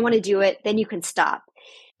 And if you don't want to do it, then you can stop.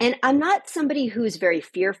 And I'm not somebody who's very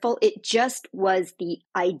fearful. It just was the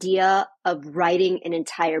idea of writing an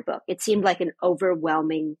entire book. It seemed like an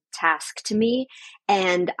overwhelming task to me,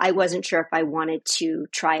 and I wasn't sure if I wanted to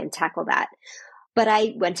try and tackle that. But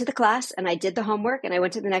I went to the class and I did the homework, and I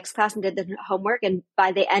went to the next class and did the homework. And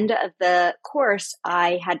by the end of the course,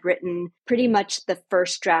 I had written pretty much the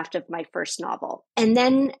first draft of my first novel. And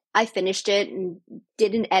then I finished it and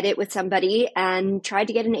did an edit with somebody and tried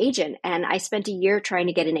to get an agent. And I spent a year trying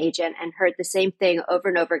to get an agent and heard the same thing over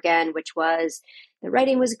and over again, which was the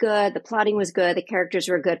writing was good, the plotting was good, the characters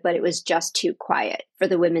were good, but it was just too quiet for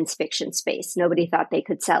the women's fiction space. Nobody thought they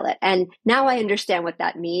could sell it. And now I understand what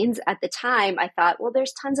that means. At the time, I thought, well,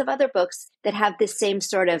 there's tons of other books that have this same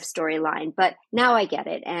sort of storyline, but now I get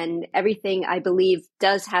it. And everything I believe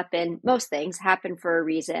does happen, most things happen for a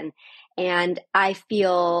reason. And I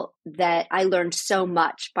feel that I learned so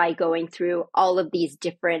much by going through all of these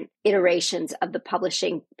different iterations of the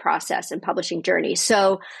publishing process and publishing journey.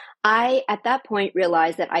 So I, at that point,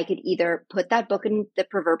 realized that I could either put that book in the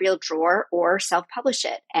proverbial drawer or self-publish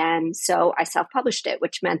it. And so I self-published it,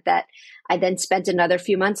 which meant that I then spent another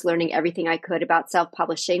few months learning everything I could about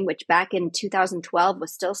self-publishing, which back in 2012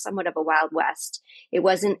 was still somewhat of a Wild West. It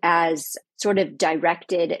wasn't as sort of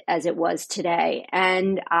directed as it was today.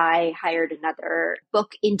 And I hired another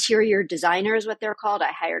book interior designer is what they're called.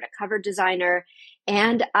 I hired a cover designer.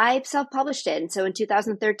 And I self-published it. And so in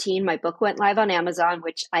 2013, my book went live on Amazon,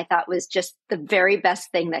 which I thought was just the very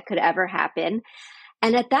best thing that could ever happen.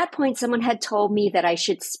 And at that point, someone had told me that I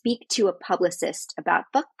should speak to a publicist about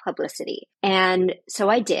book publicity. And so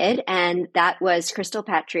I did. And that was Crystal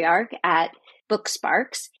Patriarch at Book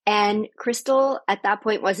Sparks. And Crystal at that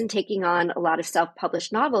point wasn't taking on a lot of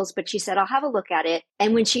self-published novels, but she said, I'll have a look at it.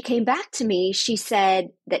 And when she came back to me, she said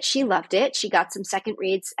that she loved it. She got some second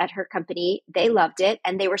reads at her company. They loved it.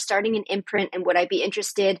 And they were starting an imprint. And would I be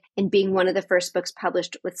interested in being one of the first books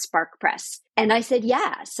published with Spark Press? And I said,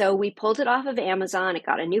 yeah. So we pulled it off of Amazon. It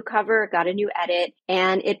got a new cover, it got a new edit,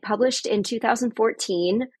 and it published in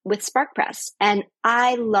 2014 with Spark Press. And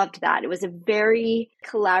I loved that. It was a very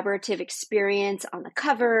collaborative experience on the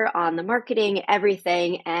cover, on the marketing,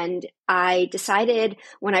 everything. And I decided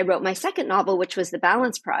when I wrote my second novel, which was The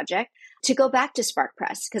Balance Project, to go back to Spark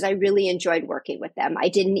Press because I really enjoyed working with them. I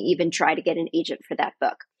didn't even try to get an agent for that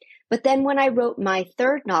book. But then when I wrote my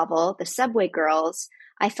third novel, The Subway Girls,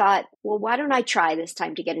 I thought, well, why don't I try this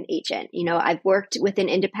time to get an agent? You know, I've worked with an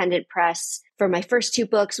independent press for my first two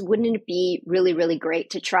books. Wouldn't it be really, really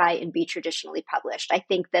great to try and be traditionally published? I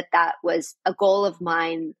think that that was a goal of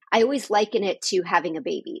mine. I always liken it to having a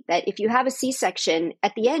baby, that if you have a C-section,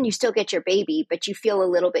 at the end, you still get your baby, but you feel a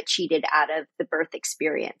little bit cheated out of the birth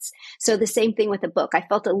experience. So the same thing with a book. I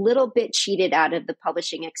felt a little bit cheated out of the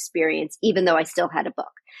publishing experience, even though I still had a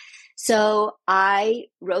book. So I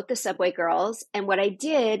wrote The Subway Girls. And what I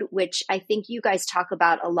did, which I think you guys talk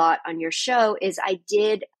about a lot on your show, is I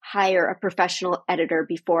did hire a professional editor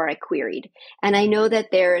before I queried. And I know that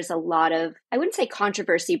there is a lot of, I wouldn't say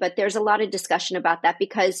controversy, but there's a lot of discussion about that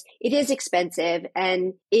because it is expensive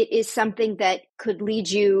and it is something that could lead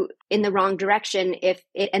you in the wrong direction if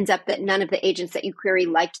it ends up that none of the agents that you query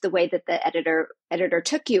liked the way that the editor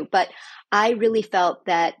took you. But I really felt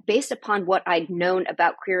that based upon what I'd known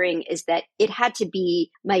about querying is that it had to be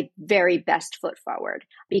my very best foot forward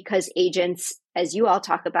because agents, as you all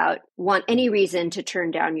talk about, want any reason to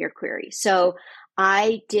turn down your query. So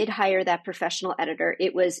I did hire that professional editor.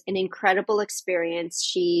 It was an incredible experience.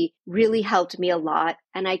 She really helped me a lot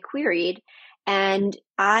and I queried. And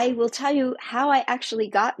I will tell you how I actually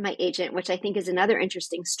got my agent, which I think is another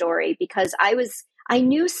interesting story because I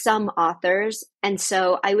knew some authors. And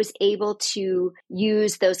so I was able to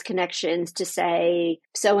use those connections to say,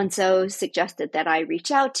 so-and-so suggested that I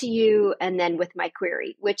reach out to you. And then with my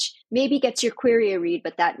query, which maybe gets your query a read,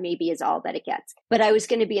 but that maybe is all that it gets. But I was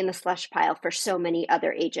going to be in the slush pile for so many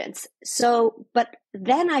other agents. But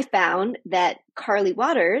then I found that Carly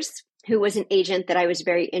Waters, who was an agent that I was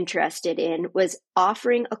very interested in, was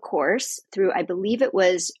offering a course through, I believe it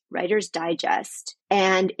was Writer's Digest.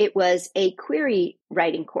 And it was a query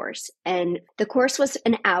writing course. And the course was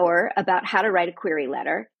an hour about how to write a query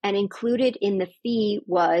letter. And included in the fee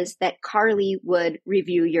was that Carly would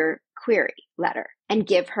review your query letter and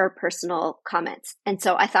give her personal comments. And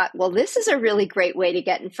so I thought, well, this is a really great way to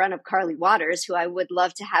get in front of Carly Waters, who I would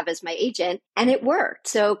love to have as my agent. And it worked.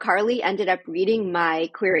 So Carly ended up reading my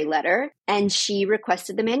query letter and she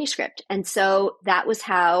requested the manuscript. And so that was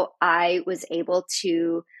how I was able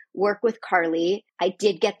to work with Carly. I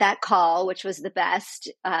did get that call, which was the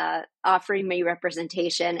best, offering me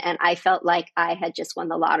representation. And I felt like I had just won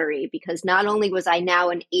the lottery because not only was I now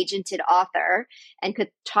an agented author and could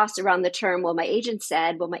toss around the term, well, my agent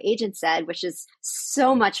said, which is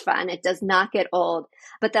so much fun. It does not get old,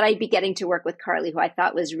 but that I'd be getting to work with Carly, who I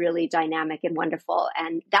thought was really dynamic and wonderful.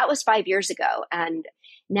 And that was 5 years ago. And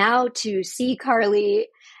now to see Carly,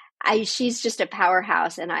 she's just a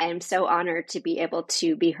powerhouse, and I am so honored to be able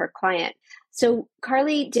to be her client. So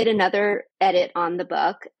Carly did another edit on the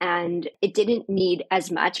book, and it didn't need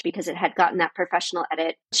as much because it had gotten that professional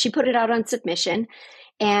edit. She put it out on submission,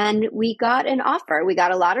 and we got an offer. We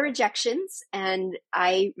got a lot of rejections, and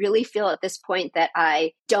I really feel at this point that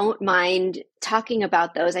I don't mind talking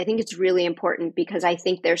about those. I think it's really important because I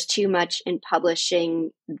think there's too much in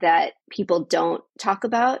publishing that people don't talk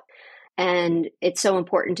about. And it's so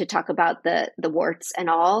important to talk about the warts and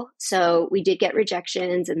all. So we did get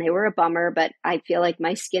rejections and they were a bummer, but I feel like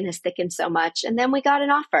my skin has thickened so much. And then we got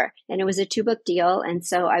an offer and it was a 2-book deal. And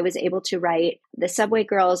so I was able to write The Subway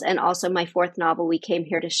Girls and also my fourth novel, We Came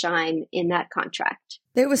Here to Shine, in that contract.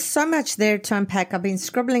 There was so much there to unpack. I've been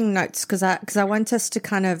scribbling notes because I want us to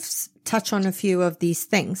kind of touch on a few of these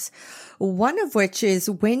things. One of which is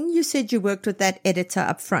when you said you worked with that editor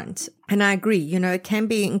up front. And I agree, it can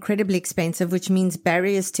be incredibly expensive, which means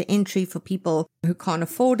barriers to entry for people who can't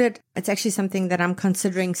afford it. It's actually something that I'm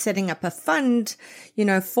considering setting up a fund,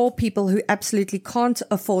 for people who absolutely can't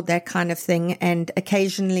afford that kind of thing. And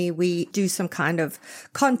occasionally we do some kind of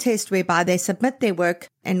contest whereby they submit their work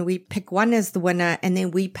and we pick one as the winner, and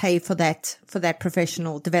then we pay for that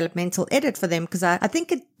professional developmental edit for them. Because I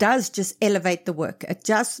think it does just elevate the work. It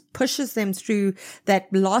just pushes them through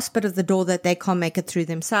that last bit of the door that they can't make it through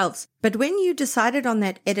themselves. But when you decided on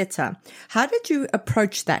that editor, how did you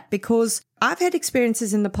approach that? Because I've had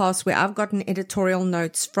experiences in the past where I've gotten editorial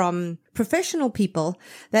notes from professional people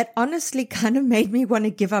that honestly kind of made me want to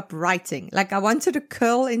give up writing. Like I wanted to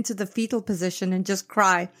curl into the fetal position and just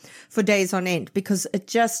cry for days on end because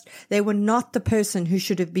they were not the person who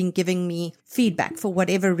should have been giving me feedback for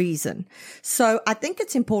whatever reason. So I think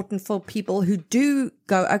it's important for people who do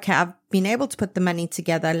go, okay, I've been able to put the money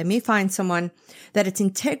together. Let me find someone that it's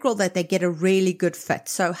integral that they get a really good fit.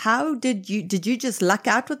 So how did you just luck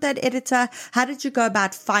out with that editor? How did you go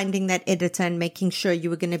about finding that editor and making sure you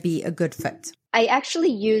were going to be a good fit? I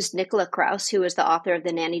actually used Nicola Kraus, who is the author of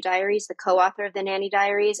the Nanny Diaries, the co-author of the Nanny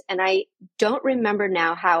Diaries. And I don't remember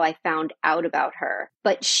now how I found out about her,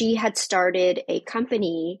 but she had started a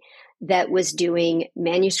company that was doing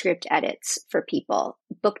manuscript edits for people,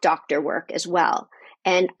 book doctor work as well.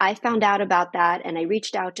 And I found out about that and I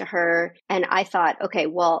reached out to her and I thought, okay,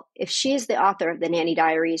 well, if she is the author of the Nanny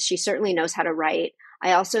Diaries, she certainly knows how to write.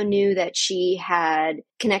 I also knew that she had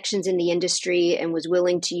connections in the industry and was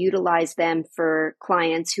willing to utilize them for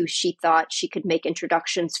clients who she thought she could make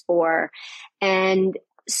introductions for. And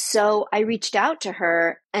so I reached out to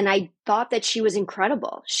her and I thought that she was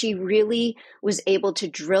incredible. She really was able to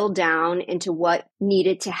drill down into what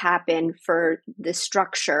needed to happen for the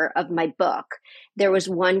structure of my book. There was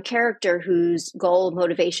one character whose goal,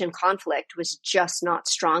 motivation, conflict was just not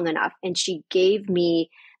strong enough. And she gave me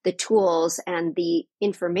the tools and the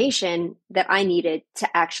information that I needed to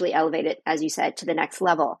actually elevate it, as you said, to the next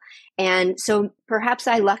level. And so perhaps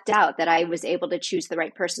I lucked out that I was able to choose the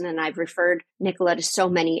right person. And I've referred Nicola to so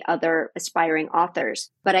many other aspiring authors.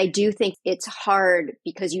 But I do think it's hard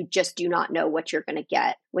because you just do not know what you're going to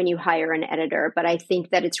get when you hire an editor. But I think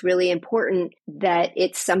that it's really important that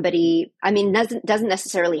it's somebody, doesn't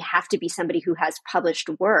necessarily have to be somebody who has published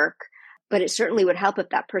work, but it certainly would help if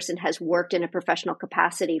that person has worked in a professional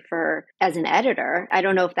capacity as an editor. I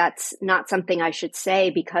don't know if that's not something I should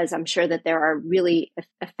say because I'm sure that there are really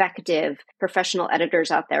effective professional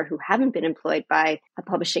editors out there who haven't been employed by a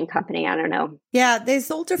publishing company. I don't know. Yeah, there's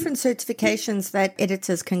all different certifications that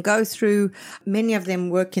editors can go through. Many of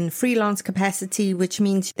them work in freelance capacity, which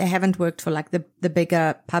means they haven't worked for like the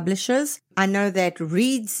bigger publishers. I know that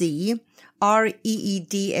Reedsy,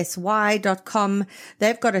 reedsy.com,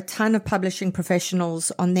 they've got a ton of publishing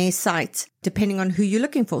professionals on their site, depending on who you're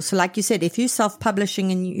looking for. So like you said, if you're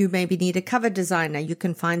self-publishing and you maybe need a cover designer, you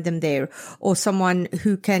can find them there, or someone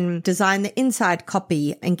who can design the inside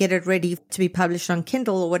copy and get it ready to be published on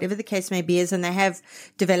Kindle or whatever the case may be is. And they have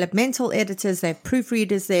developmental editors, they have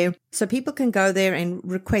proofreaders there. So people can go there and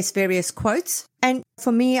request various quotes. And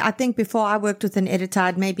for me, I think before I worked with an editor,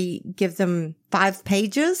 I'd maybe give them 5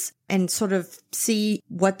 pages and sort of see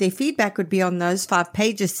what their feedback would be on those 5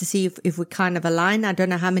 pages to see if we kind of align. I don't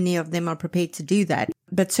know how many of them are prepared to do that,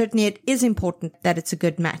 but certainly it is important that it's a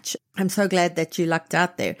good match. I'm so glad that you lucked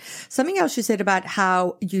out there. Something else you said about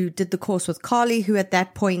how you did the course with Carly, who at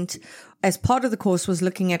that point, as part of the course, was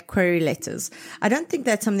looking at query letters. I don't think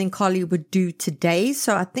that's something Carly would do today.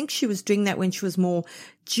 So I think she was doing that when she was more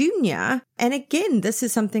junior. And again, this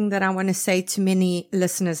is something that I want to say to many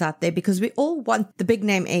listeners out there, because we all want the big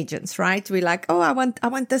name agents, right? We're like, oh, I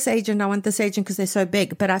want this agent because they're so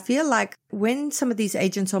big. But I feel like when some of these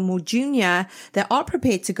agents are more junior, they are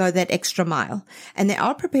prepared to go that extra mile and they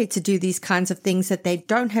are prepared to do these kinds of things that they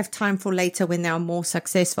don't have time for later when they are more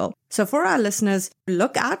successful. So for our listeners,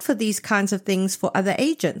 look out for these kinds of things for other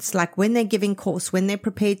agents, like when they're giving course, when they're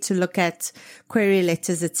prepared to look at query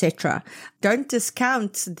letters, etc. Don't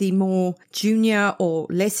discount the more junior or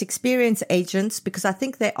less experienced agents, because I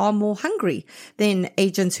think they are more hungry than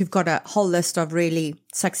agents who've got a whole list of really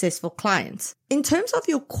successful clients. In terms of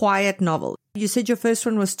your quiet novel, you said your first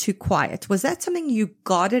one was too quiet. Was that something you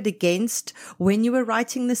guarded against when you were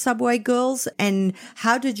writing The Subway Girls? And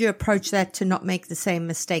how did you approach that to not make the same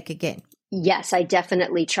mistake again? Yes, I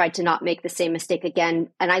definitely tried to not make the same mistake again.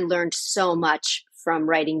 And I learned so much from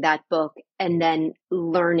writing that book and then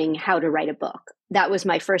learning how to write a book. That was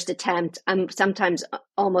my first attempt. I'm sometimes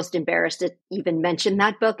almost embarrassed to even mention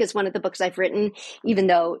that book as one of the books I've written, even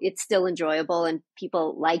though it's still enjoyable and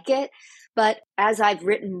people like it. But as I've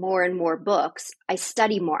written more and more books, I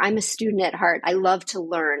study more. I'm a student at heart. I love to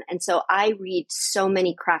learn. And so I read so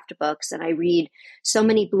many craft books and I read so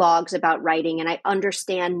many blogs about writing. And I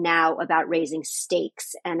understand now about raising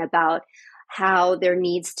stakes and about how there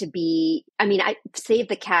needs to be, Save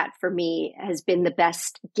the Cat for me has been the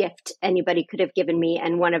best gift anybody could have given me.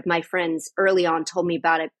 And one of my friends early on told me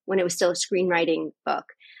about it when it was still a screenwriting book.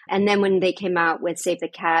 And then when they came out with Save the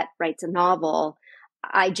Cat Writes a Novel,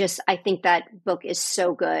 I think that book is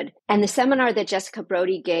so good. And the seminar that Jessica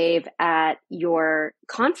Brody gave at your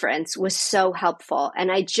conference was so helpful.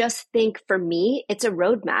 And I just think for me, it's a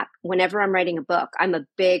roadmap. Whenever I'm writing a book, I'm a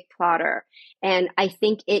big plotter. And I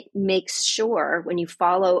think it makes sure when you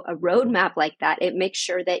follow a roadmap like that, it makes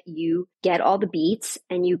sure that you get all the beats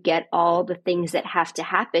and you get all the things that have to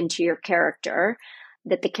happen to your character,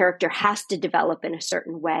 that the character has to develop in a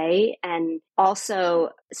certain way. And also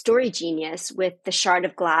story genius with the shard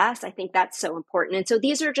of glass. I think that's so important. And so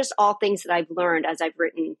these are just all things that I've learned as I've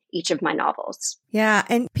written each of my novels. Yeah.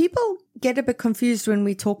 And people get a bit confused when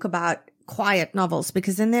we talk about quiet novels,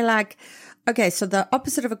 because then they're like, okay, so the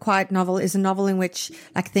opposite of a quiet novel is a novel in which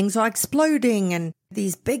like things are exploding and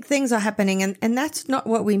these big things are happening. And that's not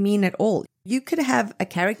what we mean at all. You could have a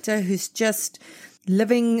character who's just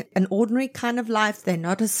living an ordinary kind of life. They're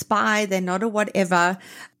not a spy. They're not a whatever.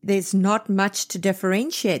 There's not much to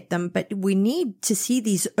differentiate them, but we need to see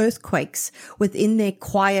these earthquakes within their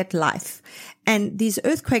quiet life. And these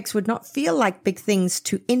earthquakes would not feel like big things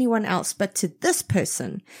to anyone else, but to this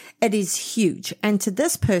person, it is huge. And to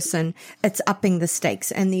this person, it's upping the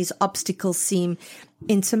stakes, and these obstacles seem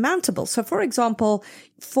insurmountable. So for example,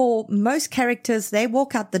 for most characters, they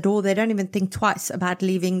walk out the door. They don't even think twice about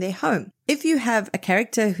leaving their home. If you have a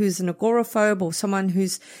character who's an agoraphobe or someone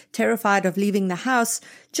who's terrified of leaving the house,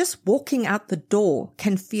 just walking out the door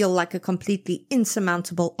can feel like a completely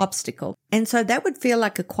insurmountable obstacle. And so that would feel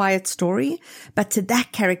like a quiet story, but to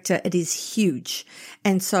that character, it is huge.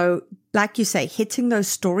 And so, like you say, hitting those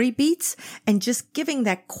story beats and just giving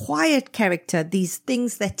that quiet character these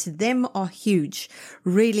things that to them are huge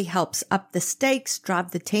really helps up the stakes,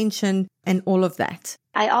 drive the tension, and all of that.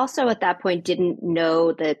 I also at that point didn't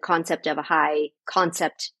know the concept of a high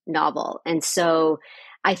concept novel. And so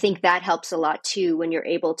I think that helps a lot too when you're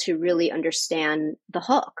able to really understand the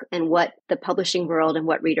hook and what the publishing world and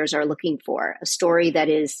what readers are looking for. A story that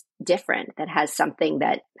is different, that has something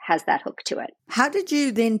that has that hook to it. How did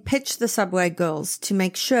you then pitch the Subway Girls to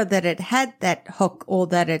make sure that it had that hook or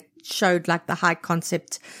that it showed like the high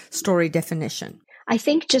concept story definition? I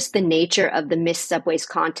think just the nature of the Miss Subways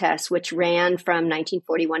contest, which ran from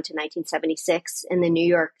 1941 to 1976 in the New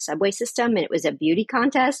York subway system, and it was a beauty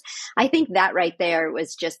contest. I think that right there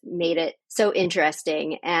was just made it so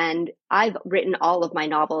interesting. And I've written all of my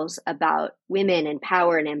novels about women and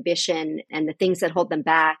power and ambition and the things that hold them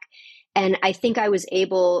back. And I think I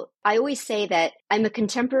always say that I'm a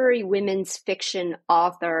contemporary women's fiction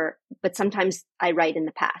author, but sometimes I write in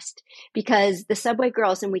the past, because the Subway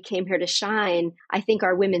Girls and We Came Here to Shine, I think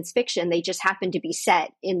are women's fiction. They just happen to be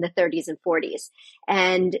set in the 30s and 40s.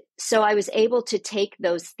 And so I was able to take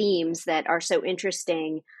those themes that are so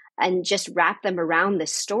interesting and just wrap them around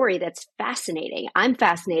this story that's fascinating. I'm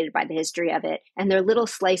fascinated by the history of it. And they're little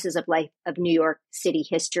slices of life of New York City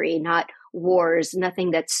history, not wars,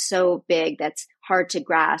 nothing that's so big that's hard to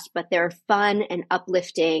grasp, but they're fun and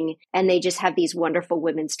uplifting. And they just have these wonderful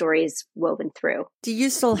women's stories woven through. Do you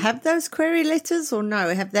still have those query letters or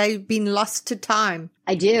no? Have they been lost to time?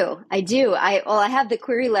 I do. I have the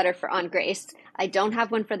query letter for On Grace. I don't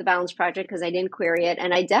have one for the Balance Project because I didn't query it.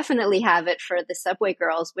 And I definitely have it for the Subway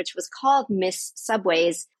Girls, which was called Miss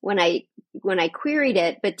Subways when I queried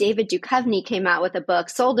it. But David Duchovny came out with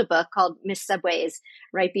sold a book called Miss Subways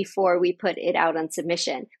right before we put it out on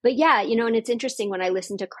submission. But yeah, and it's interesting when I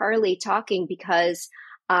listen to Carly talking, because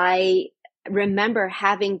I remember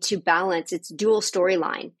having to balance its dual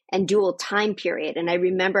storyline and dual time period. And I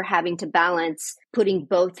remember having to balance putting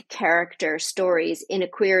both character stories in a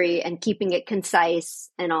query and keeping it concise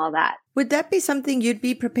and all that. Would that be something you'd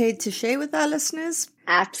be prepared to share with our listeners?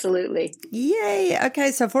 Absolutely. Yay.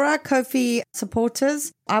 Okay. So for our Ko-fi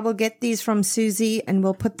supporters, I will get these from Susie and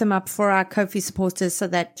we'll put them up for our Ko-fi supporters so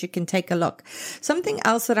that you can take a look. Something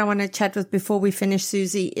else that I want to chat with before we finish,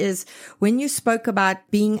 Susie, is when you spoke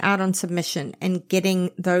about being out on submission and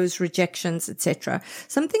getting those rejections, etc.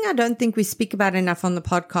 Something I don't think we speak about enough on the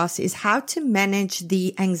podcast is how to manage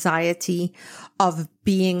the anxiety of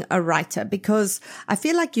being a writer, because I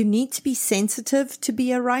feel like you need to be sensitive to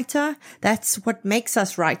be a writer. That's what makes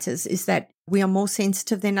us writers, is that we are more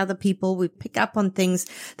sensitive than other people. We pick up on things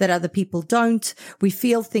that other people don't. We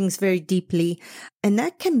feel things very deeply. And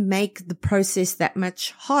that can make the process that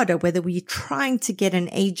much harder, whether we're trying to get an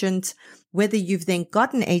agent, whether you've then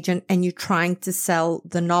got an agent and you're trying to sell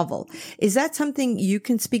the novel. Is that something you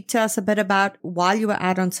can speak to us a bit about while you were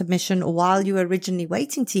out on submission or while you were originally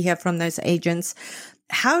waiting to hear from those agents?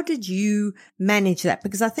 How did you manage that?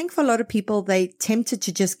 Because I think for a lot of people, they tempted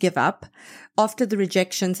to just give up after the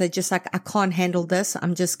rejections, they're just like, I can't handle this.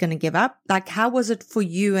 I'm just going to give up. Like, how was it for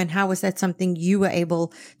you? And how was that something you were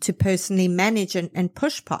able to personally manage and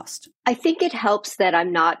push past? I think it helps that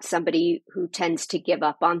I'm not somebody who tends to give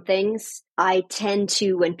up on things. I tend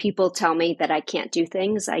to, when people tell me that I can't do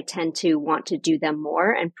things, I tend to want to do them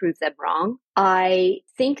more and prove them wrong. I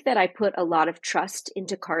think that I put a lot of trust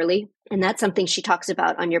into Carly. And that's something she talks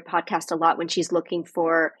about on your podcast a lot when she's looking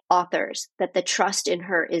for authors, that the trust in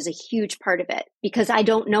her is a huge part of it, because I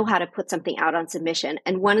don't know how to put something out on submission.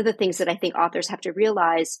 And one of the things that I think authors have to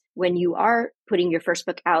realize when you are putting your first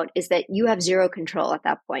book out is that you have zero control at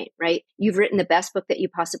that point, right? You've written the best book that you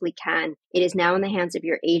possibly can. It is now in the hands of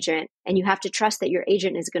your agent, and you have to trust that your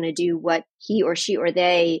agent is going to do what he or she or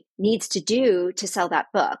they needs to do to sell that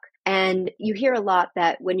book. And you hear a lot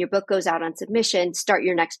that when your book goes out on submission, start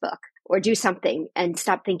your next book or do something and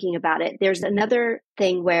stop thinking about it. There's another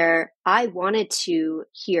thing where I wanted to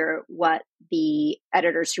hear what the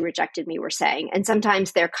editors who rejected me were saying. And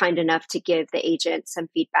sometimes they're kind enough to give the agent some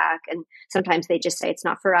feedback. And sometimes they just say it's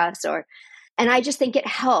not for us, and I just think it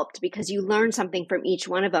helped because you learn something from each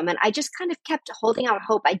one of them. And I just kind of kept holding out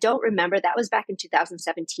hope. I don't remember. That was back in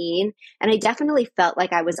 2017. And I definitely felt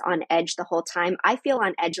like I was on edge the whole time. I feel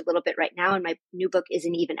on edge a little bit right now. And my new book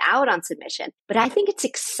isn't even out on submission. But I think it's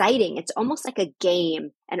exciting. It's almost like a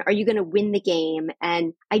game. And are you going to win the game?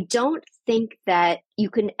 And I don't think that you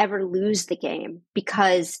can ever lose the game,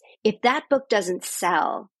 because if that book doesn't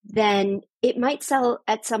sell, then it might sell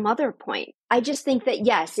at some other point. I just think that,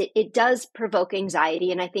 yes, it does provoke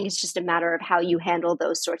anxiety. And I think it's just a matter of how you handle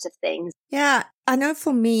those sorts of things. Yeah, I know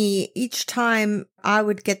for me, each time I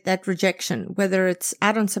would get that rejection, whether it's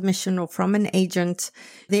out on submission or from an agent,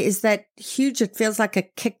 there is that huge, it feels like a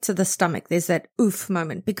kick to the stomach. There's that oof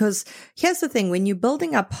moment, because here's the thing, when you're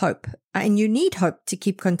building up hope, and you need hope to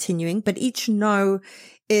keep continuing, but each no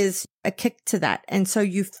is a kick to that. And so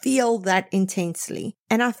you feel that intensely.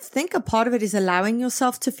 And I think a part of it is allowing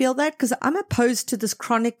yourself to feel that, because I'm opposed to this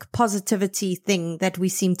chronic positivity thing that we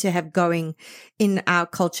seem to have going in our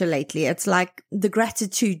culture lately. It's like the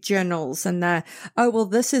gratitude journals and the, oh, well,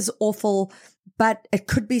 this is awful, but it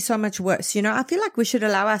could be so much worse. You know, I feel like we should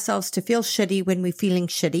allow ourselves to feel shitty when we're feeling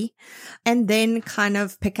shitty, and then kind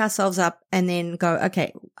of pick ourselves up and then go,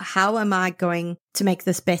 okay, how am I going to make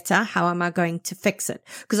this better? How am I going to fix it?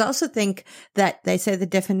 Because I also think that they say the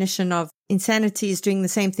definition of insanity is doing the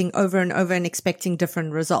same thing over and over and expecting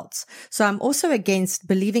different results. So I'm also against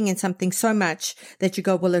believing in something so much that you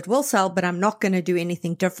go, well, it will sell, but I'm not going to do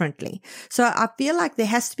anything differently. So I feel like there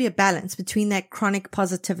has to be a balance between that chronic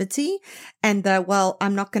positivity and the, well,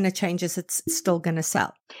 I'm not going to change this, it's still going to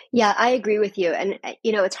sell. Yeah, I agree with you. And,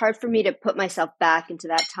 it's hard for me to put myself back into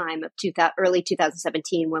that time of early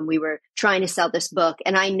 2017 when we were trying to sell this book.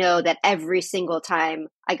 And I know that every single time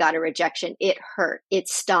I got a rejection, it hurt, it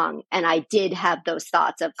stung. And I did have those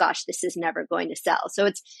thoughts of, gosh, this is never going to sell. So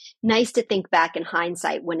it's nice to think back in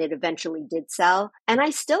hindsight when it eventually did sell. And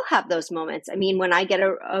I still have those moments. I mean, when I get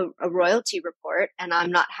a royalty report and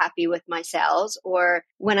I'm not happy with my sales, or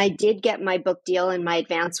when I did get my book deal and my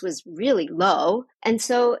advance was really low. And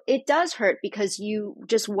so it does hurt, because you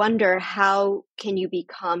just wonder, how can you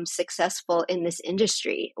become successful in this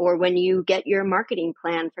industry? Or when you get your marketing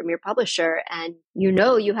plan from your publisher and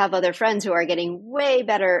you have other friends who are getting way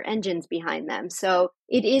better engines behind them. So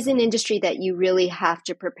it is an industry that you really have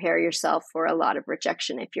to prepare yourself for a lot of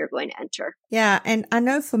rejection if you're going to enter. Yeah. And I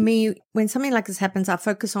know for me, when something like this happens, I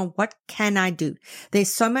focus on what can I do?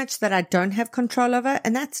 There's so much that I don't have control over.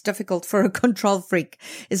 And that's difficult for a control freak,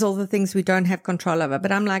 is all the things we don't have control over.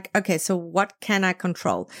 But I'm like, okay, so what can I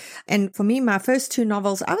control? And for me, my first two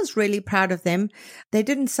novels, I was really proud of them. They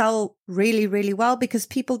didn't sell really, really well because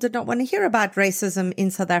people did not want to hear about racism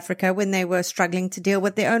in South Africa when they were struggling to deal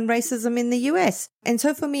with their own racism in the US. And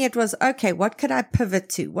so for me, it was, okay, what could I pivot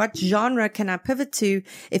to? What genre can I pivot to?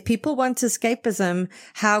 If people want escapism,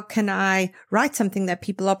 how can I write something that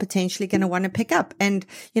people are potentially going to want to pick up? And,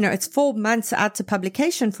 it's 4 months out to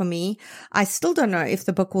publication for me. I still don't know if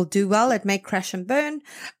the book will do well. It may crash and burn.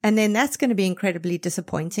 And then that's going to be incredibly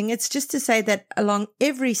disappointing. It's just to say that along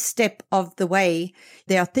every step of the way,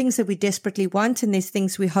 there are things that we desperately want, and there's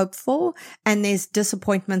things we hope for, and there's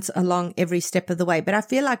disappointments along every step of the way. But I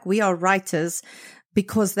feel like we are writers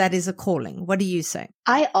because that is a calling. What do you say?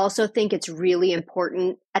 I also think it's really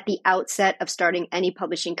important at the outset of starting any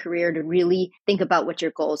publishing career to really think about what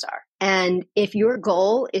your goals are. And if your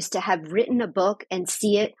goal is to have written a book and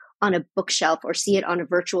see it on a bookshelf or see it on a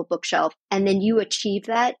virtual bookshelf, and then you achieve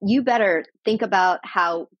that, you better think about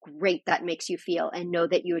how great that makes you feel and know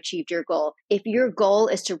that you achieved your goal. If your goal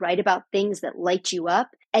is to write about things that light you up,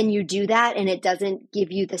 and you do that and it doesn't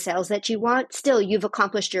give you the sales that you want, still you've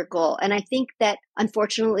accomplished your goal. And I think that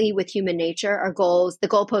unfortunately with human nature, our goals, the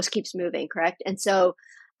goalpost keeps moving, correct? And so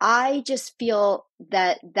I just feel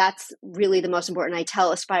that that's really the most important. I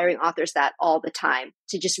tell aspiring authors that all the time,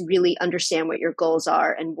 to just really understand what your goals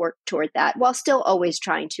are and work toward that while still always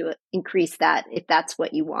trying to increase that if that's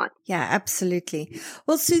what you want. Yeah, absolutely.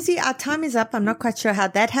 Well, Susie, our time is up. I'm not quite sure how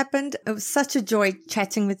that happened. It was such a joy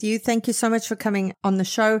chatting with you. Thank you so much for coming on the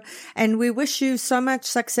show. And we wish you so much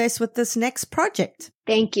success with this next project.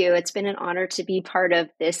 Thank you. It's been an honor to be part of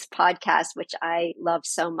this podcast, which I love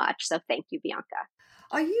so much. So thank you, Bianca.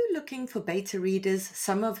 Are you looking for beta readers,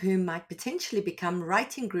 some of whom might potentially become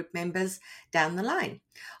writing group members down the line?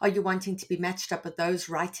 Are you wanting to be matched up with those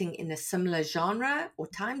writing in a similar genre or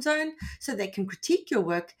time zone so they can critique your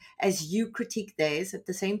work as you critique theirs at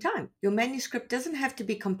the same time? Your manuscript doesn't have to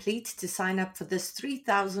be complete to sign up for this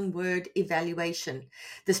 3,000-word evaluation.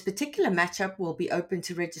 This particular matchup will be open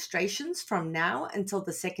to registrations from now until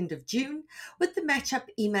the 2nd of June, with the matchup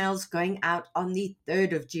emails going out on the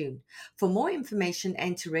 3rd of June. For more information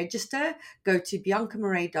and to register, go to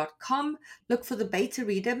biancamarais.com, look for the beta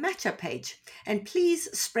reader matchup page, and please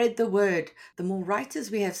spread the word. The more writers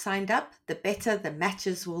we have signed up, the better the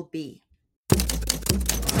matches will be.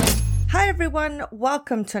 Hi everyone,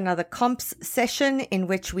 welcome to another comps session in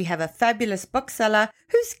which we have a fabulous bookseller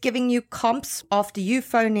who's giving you comps after you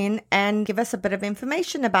phone in and give us a bit of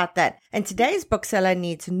information about that. And today's bookseller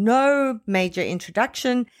needs no major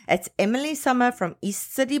introduction. It's Emily Summer from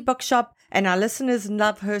East City Bookshop, and our listeners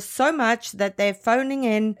love her so much that they're phoning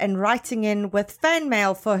in and writing in with fan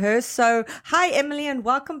mail for her. So hi Emily and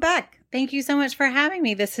welcome back. Thank you so much for having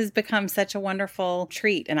me. This has become such a wonderful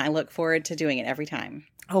treat and I look forward to doing it every time.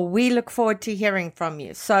 Oh, we look forward to hearing from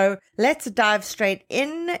you. So let's dive straight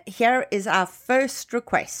in. Here is our first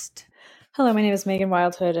request. Hello, my name is Megan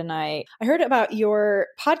Wildhood, and I heard about your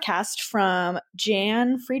podcast from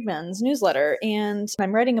Jan Friedman's newsletter, and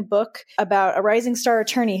I'm writing a book about a rising star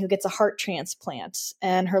attorney who gets a heart transplant,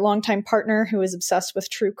 and her longtime partner, who is obsessed with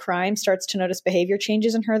true crime, starts to notice behavior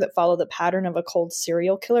changes in her that follow the pattern of a cold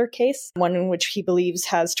serial killer case, one in which he believes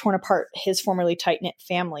has torn apart his formerly tight-knit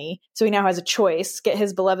family. So he now has a choice: get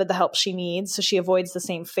his beloved the help she needs so she avoids the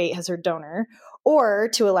same fate as her donor, or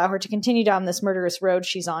to allow her to continue down this murderous road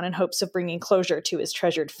she's on in hopes of bringing closure to his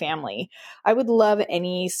treasured family. I would love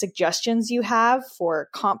any suggestions you have for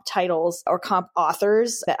comp titles or comp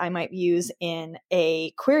authors that I might use in a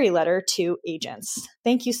query letter to agents.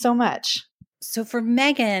 Thank you so much. So for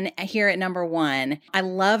Megan here at number one, I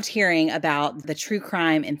loved hearing about the true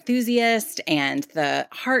crime enthusiast and the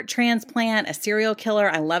heart transplant, a serial killer.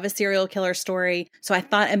 I love a serial killer story. So I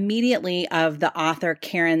thought immediately of the author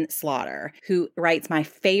Karen Slaughter, who writes my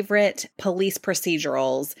favorite police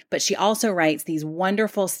procedurals, but she also writes these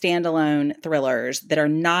wonderful standalone thrillers that are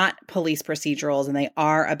not police procedurals, and they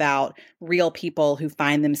are about real people who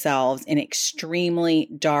find themselves in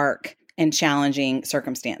extremely dark and challenging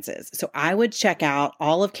circumstances. So I would check out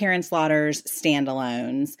all of Karen Slaughter's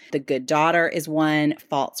standalones. The Good Daughter is one.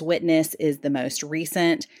 False Witness is the most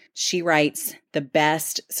recent. She writes the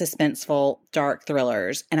best suspenseful dark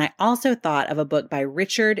thrillers. And I also thought of a book by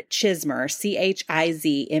Richard Chizmer,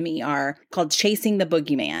 Chizmer, called Chasing the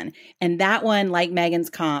Boogeyman. And that one, like Megan's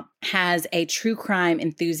comp, has a true crime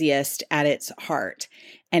enthusiast at its heart.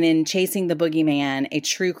 And in Chasing the Boogeyman, a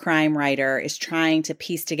true crime writer is trying to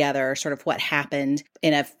piece together sort of what happened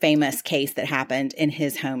in a famous case that happened in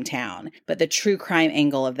his hometown. But the true crime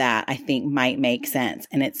angle of that, I think, might make sense.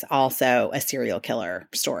 And it's also a serial killer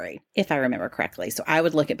story, if I remember correctly. So I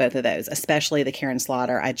would look at both of those, especially the Karen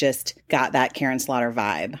Slaughter. I just got that Karen Slaughter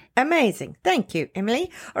vibe. Amazing. Thank you, Emily.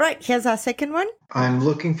 All right, here's our second one. I'm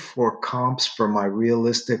looking for comps for my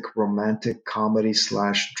realistic romantic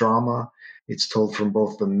comedy/drama. It's told from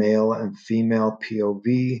both the male and female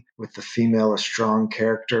POV, with the female a strong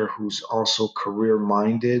character who's also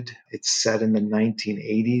career-minded. It's set in the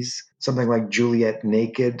 1980s. Something like Juliet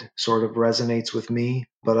Naked sort of resonates with me,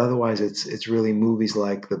 but otherwise it's really movies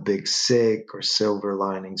like The Big Sick or Silver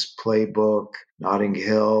Linings Playbook, Notting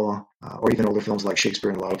Hill, or even older films like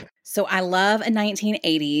Shakespeare in Love. So I love a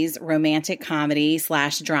 1980s romantic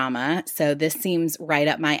comedy/drama. So this seems right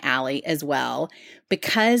up my alley as well.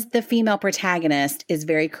 Because the female protagonist is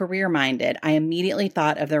very career-minded, I immediately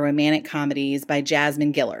thought of the romantic comedies by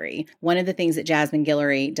Jasmine Guillory. One of the things that Jasmine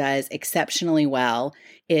Guillory does exceptionally well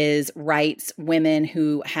is writes women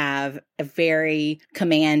who have a very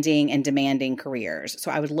commanding and demanding careers. So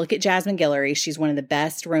I would look at Jasmine Guillory. She's one of the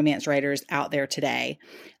best romance writers out there today.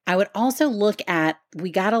 I would also look at, we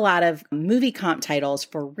got a lot of movie comp titles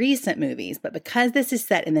for recent movies, but because this is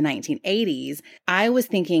set in the 1980s, I was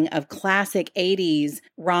thinking of classic 80s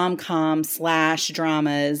rom-com /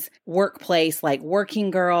 dramas, workplace like Working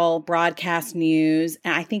Girl, Broadcast News,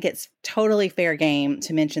 and I think it's totally fair game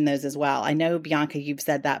to mention those as well. I know, Bianca, you've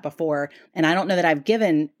said that before, and I don't know that I've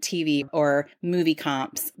given TV or movie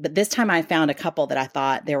comps, but this time I found a couple that I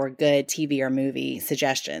thought there were good TV or movie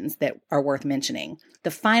suggestions that are worth mentioning. The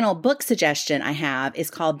final book suggestion I have is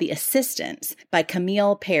called The Assistants by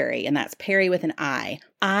Camille Perry, and that's Perry with an I.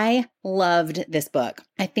 I loved this book.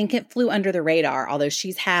 I think it flew under the radar, although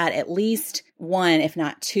she's had at least one, if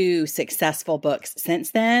not two, successful books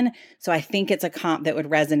since then. So I think it's a comp that would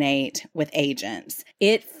resonate with agents.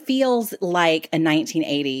 It feels like a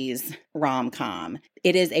 1980s rom-com.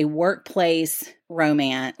 It is a workplace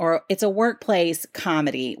romance, or it's a workplace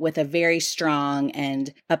comedy with a very strong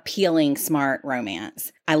and appealing, smart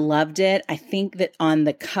romance. I loved it. I think that on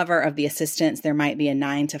the cover of The Assistants, there might be a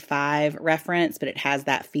 9 to 5 reference, but it has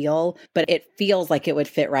that feel. But it feels like it would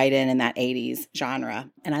fit right in that 80s genre.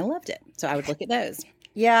 And I loved it. So I would look at those.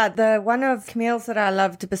 Yeah, the one of Camille's that I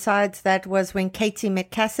loved besides that was When Katie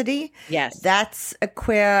Met Cassidy. Yes. That's a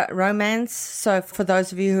queer romance. So for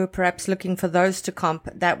those of you who are perhaps looking for those to comp,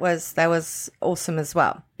 that was awesome as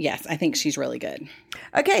well. Yes, I think she's really good.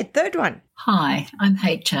 Okay, third one. Hi, I'm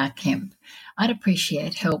HR Kemp. I'd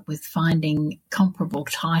appreciate help with finding comparable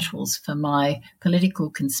titles for my political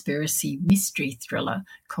conspiracy mystery thriller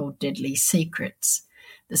called Deadly Secrets.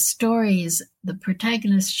 The story is the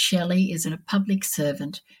protagonist, Shelley, is a public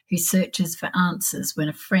servant who searches for answers when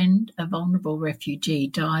a friend, a vulnerable refugee,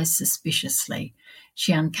 dies suspiciously.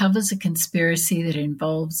 She uncovers a conspiracy that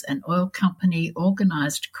involves an oil company,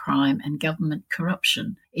 organised crime, and government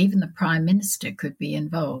corruption. Even the Prime Minister could be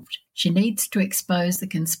involved. She needs to expose the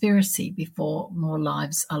conspiracy before more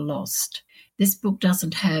lives are lost. This book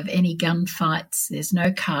doesn't have any gunfights, there's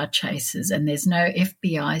no car chases, and there's no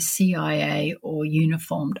FBI, CIA, or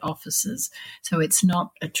uniformed officers. So it's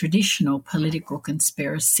not a traditional political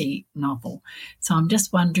conspiracy novel. So I'm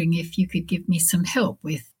just wondering if you could give me some help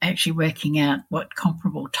with actually working out what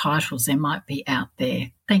comparable titles there might be out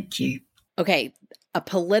there. Thank you. Okay, a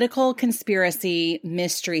political conspiracy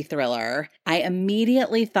mystery thriller. I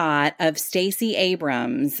immediately thought of Stacey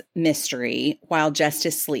Abrams' mystery, While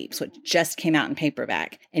Justice Sleeps, which just came out in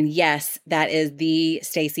paperback. And yes, that is the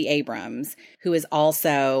Stacey Abrams, who is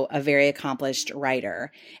also a very accomplished writer.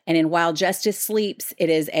 And in While Justice Sleeps, it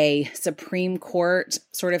is a Supreme Court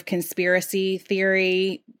sort of conspiracy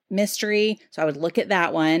theory mystery. So I would look at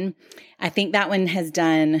that one. I think that one has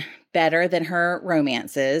done better than her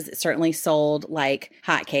romances. It certainly sold like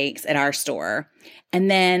hotcakes at our store. And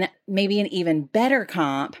then maybe an even better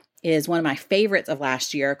comp is one of my favorites of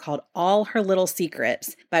last year called All Her Little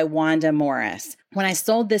Secrets by Wanda Morris. When I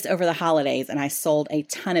sold this over the holidays, and I sold a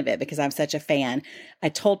ton of it because I'm such a fan, I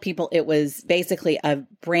told people it was basically a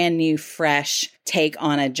brand new, fresh take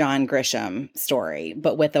on a John Grisham story,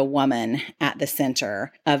 but with a woman at the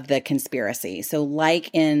center of the conspiracy. So like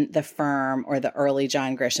in The Firm or the early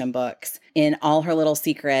John Grisham books, in All Her Little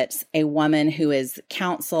Secrets, a woman who is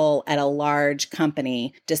counsel at a large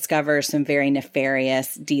company discovers some very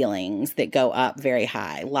nefarious dealings that go up very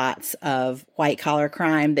high. Lots of white-collar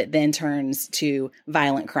crime that then turns to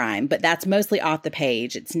violent crime. But that's mostly off the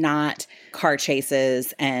page. It's not car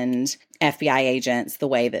chases and FBI agents the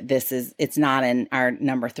way that this is. It's not in our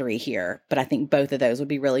number 3 here, but I think both of those would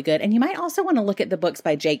be really good. And you might also want to look at the books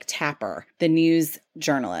by Jake Tapper, the news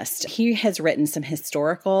journalist. He has written some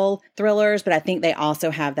historical thrillers, but I think they also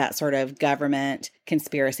have that sort of government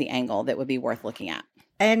conspiracy angle that would be worth looking at.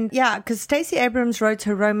 And yeah, because Stacey Abrams wrote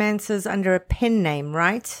her romances under a pen name,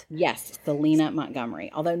 right? Yes, Selena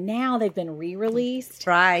Montgomery. Although now they've been re-released.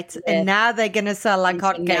 Right. And now they're going to sell like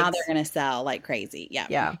hotcakes. Now they're going to sell like crazy.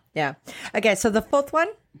 Yeah. Yeah. Okay, so the fourth one.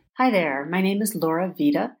 Hi there. My name is Laura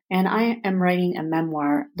Vita, and I am writing a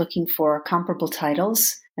memoir looking for comparable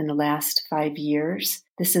titles in the last 5 years.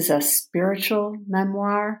 This is a spiritual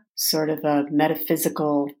memoir, sort of a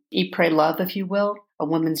metaphysical eat, pray, love, if you will, a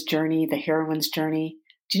woman's journey, the heroine's journey.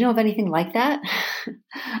 Do you know of anything like that?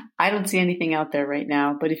 I don't see anything out there right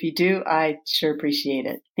now, but if you do, I sure appreciate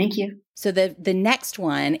it. Thank you. So the next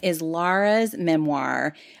one is Laura's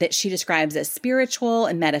memoir that she describes as spiritual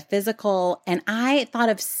and metaphysical. And I thought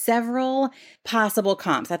of several possible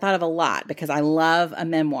comps. I thought of a lot because I love a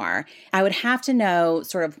memoir. I would have to know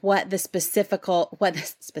sort of what the specific,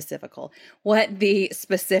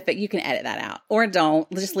 you can edit that out or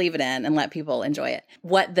don't, just leave it in and let people enjoy it.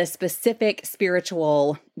 What the specific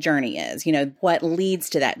spiritual journey is, you know, what leads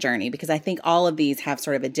to that journey, because I think all of these have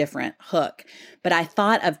sort of a different hook. But I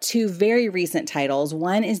thought of two very recent titles.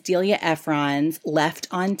 One is Delia Ephron's Left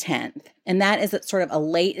on 10th, and that is sort of a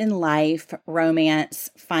late in life romance,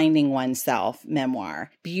 finding oneself memoir,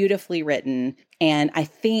 beautifully written. And I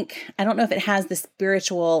don't know if it has the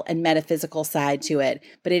spiritual and metaphysical side to it,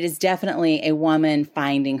 but it is definitely a woman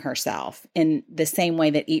finding herself in the same way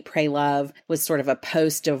that Eat, Pray, Love was sort of a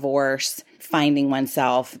post-divorce finding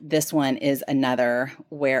oneself. This one is another,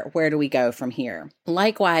 where do we go from here?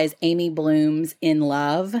 Likewise, Amy Bloom's In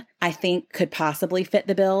Love, I think could possibly fit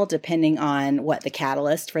the bill depending on what the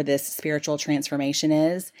catalyst for this spiritual transformation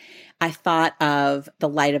is. I thought of The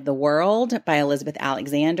Light of the World by Elizabeth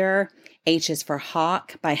Alexander, H is for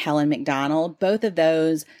Hawk by Helen MacDonald. Both of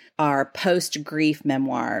those are post-grief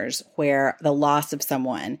memoirs where the loss of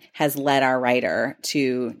someone has led our writer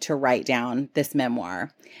to write down this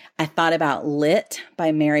memoir. I thought about Lit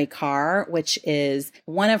by Mary Karr, which is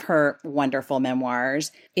one of her wonderful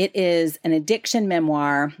memoirs. It is an addiction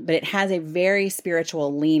memoir, but it has a very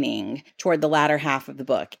spiritual leaning toward the latter half of the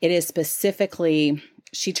book. It is specifically,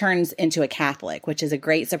 she turns into a Catholic, which is a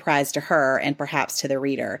great surprise to her and perhaps to the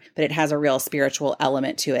reader, but it has a real spiritual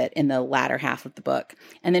element to it in the latter half of the book.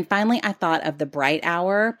 And then finally, I thought of The Bright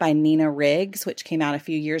Hour by Nina Riggs, which came out a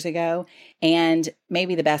few years ago. And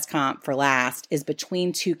maybe the best comp for last is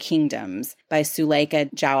Between Two Kingdoms by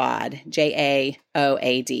Suleika Jaouad,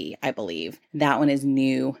 Jaoad, I believe. That one is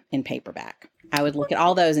new in paperback. I would look at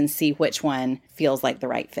all those and see which one feels like the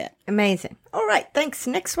right fit. Amazing. All right, thanks.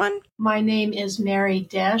 Next one. My name is Mary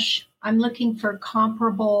Desch. I'm looking for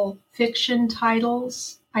comparable fiction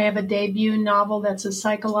titles. I have a debut novel that's a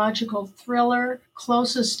psychological thriller,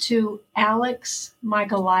 closest to Alex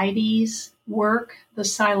Michaelides' work, The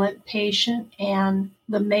Silent Patient and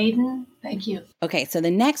The Maiden. Thank you. Okay, so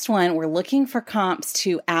the next one, we're looking for comps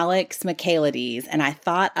to Alex Michaelides, and I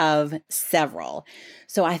thought of several.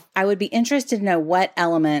 So I would be interested to know what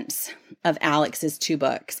elements of Alex's two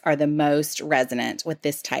books are the most resonant with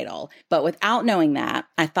this title. But without knowing that,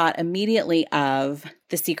 I thought immediately of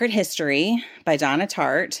The Secret History by Donna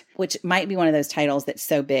Tartt, which might be one of those titles that's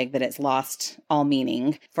so big that it's lost all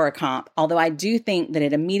meaning for a comp. Although I do think that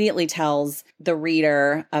it immediately tells the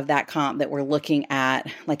reader of that comp that we're looking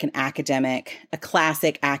at like a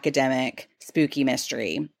classic academic spooky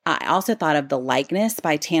mystery. I also thought of The Likeness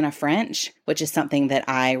by Tana French, which is something that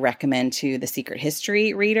I recommend to The Secret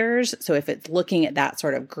History readers. So if it's looking at that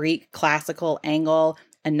sort of Greek classical angle,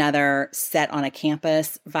 another set on a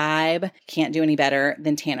campus vibe, can't do any better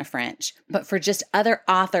than Tana French. But for just other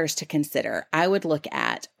authors to consider, I would look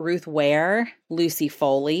at Ruth Ware, Lucy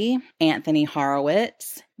Foley, Anthony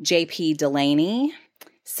Horowitz, J.P. Delaney,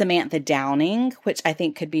 Samantha Downing, which I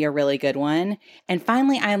think could be a really good one. And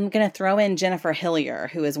finally, I'm going to throw in Jennifer Hillier,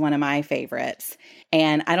 who is one of my favorites.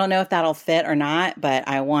 And I don't know if that'll fit or not, but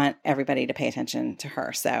I want everybody to pay attention to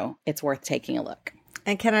her. So it's worth taking a look.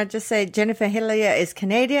 And can I just say, Jennifer Hillier is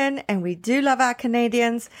Canadian, and we do love our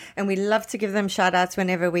Canadians, and we love to give them shout outs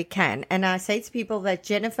whenever we can. And I say to people that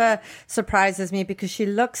Jennifer surprises me because she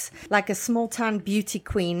looks like a small town beauty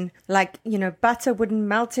queen, like, you know, butter wouldn't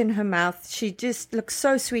melt in her mouth. She just looks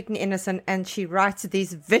so sweet and innocent, and she writes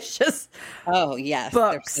these vicious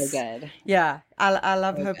books. They're so good. Yeah, I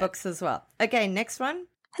love her books as well. Okay, next one.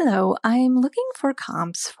 Hello, I'm looking for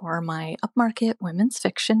comps for my upmarket women's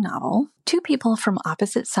fiction novel. Two people from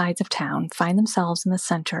opposite sides of town find themselves in the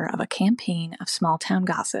center of a campaign of small-town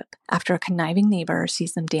gossip after a conniving neighbor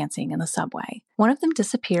sees them dancing in the subway. One of them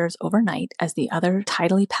disappears overnight as the other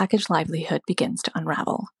tidily packaged livelihood begins to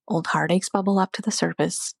unravel. Old heartaches bubble up to the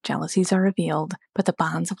surface, jealousies are revealed, but the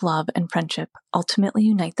bonds of love and friendship ultimately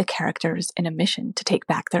unite the characters in a mission to take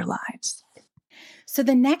back their lives. So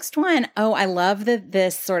the next one, I love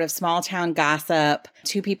this sort of small town gossip,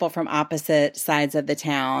 two people from opposite sides of the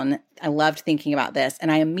town. I loved thinking about this.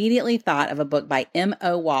 And I immediately thought of a book by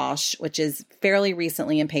M.O. Walsh, which is fairly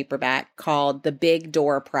recently in paperback, called The Big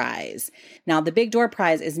Door Prize. Now, The Big Door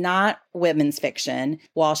Prize is not women's fiction.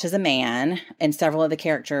 Walsh is a man, and several of the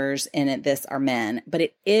characters in this are men. But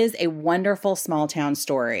it is a wonderful small town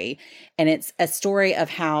story. And it's a story of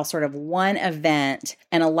how sort of one event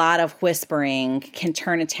and a lot of whispering can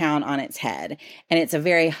turn a town on its head. And it's a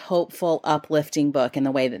very hopeful, uplifting book in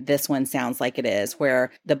the way that this one sounds like it is,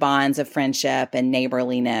 where the bonds of friendship and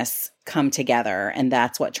neighborliness come together, and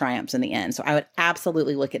that's what triumphs in the end. So I would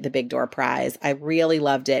absolutely look at the Big Door Prize. I really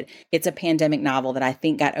loved it. It's a pandemic novel that I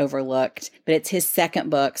think got overlooked, but it's his second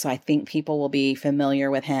book, so I think people will be familiar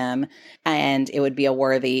with him, and it would be a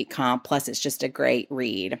worthy comp. Plus, it's just a great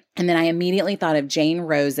read. And then I immediately thought of Jane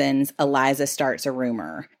Rosen's Eliza Starts a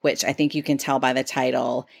Rumor, which I think you can tell by the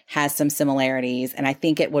title has some similarities, and I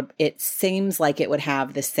think it seems like it would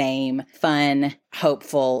have the same fun,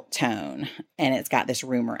 hopeful tone, and it's got this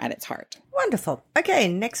rumor at its heart. Wonderful. Okay,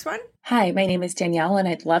 next one. Hi, my name is Danielle, and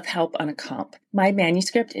I'd love help on a comp. My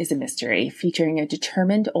manuscript is a mystery featuring a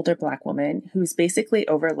determined older Black woman who's basically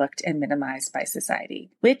overlooked and minimized by society,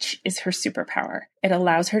 which is her superpower. It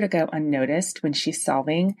allows her to go unnoticed when she's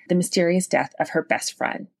solving the mysterious death of her best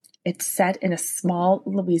friend. It's set in a small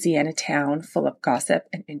Louisiana town full of gossip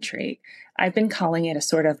and intrigue. I've been calling it a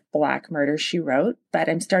sort of Black Murder, She Wrote, but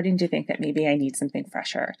I'm starting to think that maybe I need something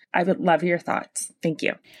fresher. I would love your thoughts. Thank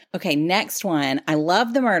you. Okay, next one. I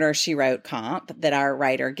love the Murder, She Wrote comp that our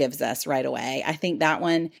writer gives us right away. I think that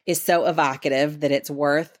one is so evocative that it's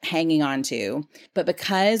worth hanging on to. But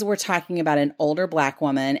because we're talking about an older Black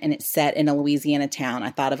woman and it's set in a Louisiana town, I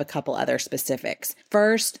thought of a couple other specifics.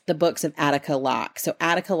 First, the books of Attica Locke. So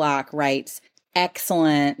Attica Locke writes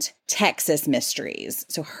excellent Texas mysteries.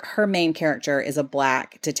 So her main character is a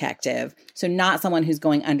Black detective. So not someone who's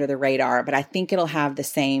going under the radar, but I think it'll have the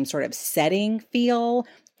same sort of setting feel,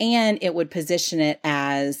 and it would position it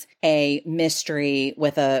as a mystery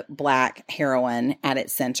with a Black heroine at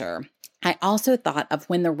its center. I also thought of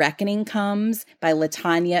When the Reckoning Comes by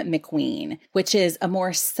Latanya McQueen, which is a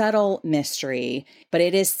more subtle mystery, but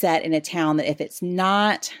it is set in a town that if it's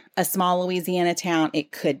not a small Louisiana town,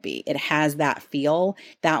 it could be. It has that feel.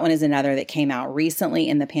 That one is another that came out recently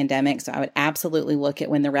in the pandemic, so I would absolutely look at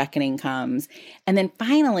When the Reckoning Comes. And then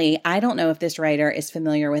finally, I don't know if this writer is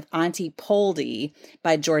familiar with Auntie Poldi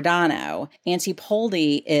by Giordano. Auntie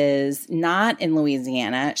Poldi is not in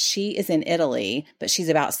Louisiana. She is in Italy, but she's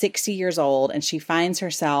about 60 years old, and she finds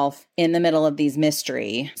herself in the middle of these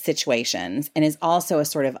mystery situations and is also a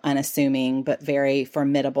sort of unassuming but very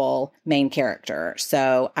formidable main character.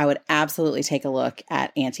 So I would absolutely take a look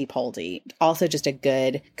at Auntie Poldi. Also just a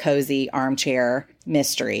good, cozy armchair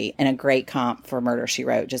mystery and a great comp for Murder, She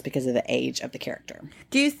Wrote just because of the age of the character.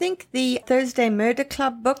 Do you think the Thursday Murder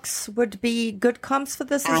Club books would be good comps for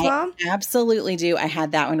this as well? I absolutely do. I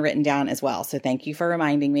had that one written down as well. So thank you for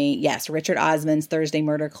reminding me. Yes, Richard Osman's Thursday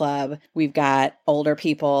Murder Club. We've got older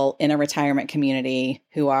people in a retirement community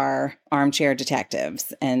who are armchair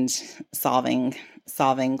detectives and solving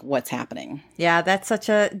what's happening. Yeah, that's such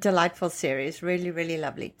a delightful series. Really, really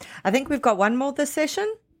lovely. I think we've got one more this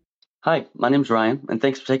session. Hi, my name's Ryan, and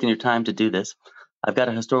thanks for taking your time to do this. I've got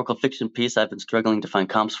a historical fiction piece I've been struggling to find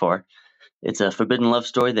comps for. It's a forbidden love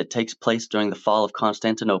story that takes place during the fall of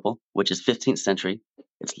Constantinople, which is 15th century.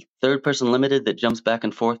 It's third-person limited that jumps back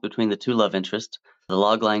and forth between the two love interests. The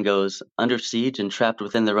logline goes, under siege and trapped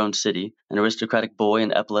within their own city, an aristocratic boy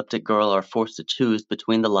and epileptic girl are forced to choose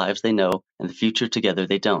between the lives they know and the future together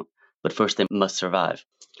they don't. But first they must survive.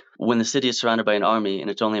 When the city is surrounded by an army and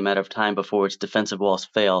it's only a matter of time before its defensive walls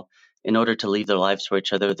fail, in order to leave their lives for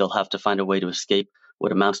each other, they'll have to find a way to escape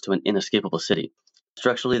what amounts to an inescapable city.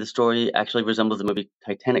 Structurally, the story actually resembles the movie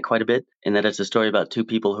Titanic quite a bit, in that it's a story about two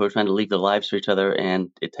people who are trying to leave their lives for each other, and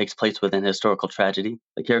it takes place within historical tragedy.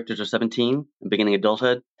 The characters are 17 and beginning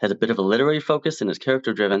adulthood, has a bit of a literary focus, and is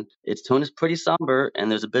character-driven. Its tone is pretty somber, and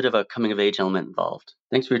there's a bit of a coming-of-age element involved.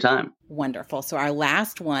 Thanks for your time. Wonderful. So our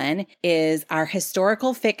last one is our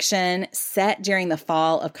historical fiction set during the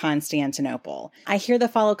fall of Constantinople. I hear the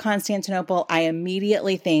fall of Constantinople, I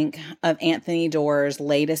immediately think of Anthony Doerr's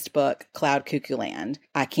latest book, Cloud Cuckoo Land.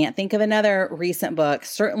 I can't think of another recent book,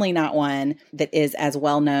 certainly not one that is as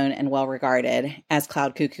well known and well regarded as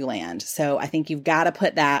Cloud Cuckoo Land. So I think you've got to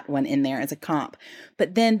put that one in there as a comp.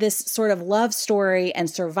 But then this sort of love story and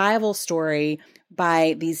survival story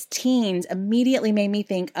by these teens immediately made me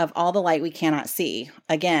think of All the Light We Cannot See.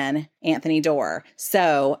 Again, Anthony Doerr.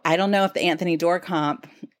 So I don't know if the Anthony Doerr comp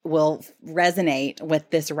will resonate with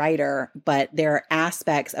this writer, but there are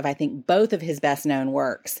aspects of, I think, both of his best known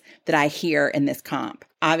works that I hear in this comp.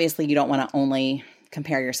 Obviously, you don't want to only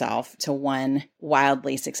compare yourself to one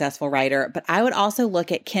wildly successful writer, but I would also look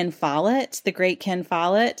at Ken Follett, the great Ken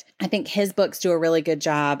Follett. I think his books do a really good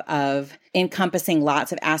job of encompassing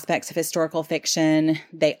lots of aspects of historical fiction.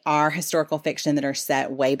 They are historical fiction that are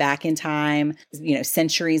set way back in time,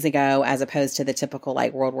 centuries ago, as opposed to the typical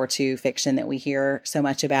like World War II fiction that we hear so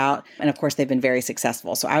much about. And of course, they've been very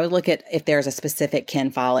successful. So I would look at if there's a specific Ken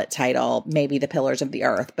Follett title, maybe The Pillars of the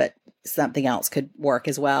Earth, but something else could work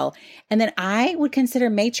as well. And then I would consider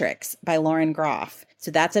Matrix by Lauren Groff. So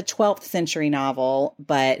that's a 12th century novel,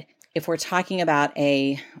 but if we're talking about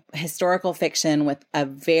a historical fiction with a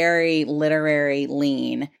very literary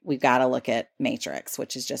lean, we've got to look at Matrix,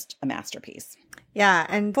 which is just a masterpiece. Yeah,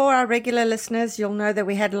 and for our regular listeners, you'll know that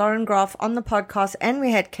we had Lauren Groff on the podcast and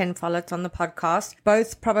we had Ken Follett on the podcast,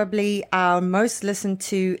 both probably our most listened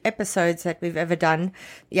to episodes that we've ever done.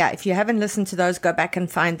 Yeah, if you haven't listened to those, go back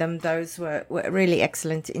and find them. Those were really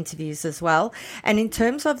excellent interviews as well. And in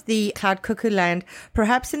terms of the Cloud Cuckoo Land,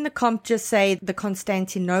 perhaps in the comp just say the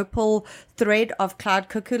Constantinople thread of Cloud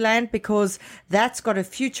Cuckoo Land, because that's got a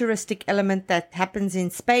futuristic element that happens in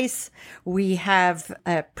space. We have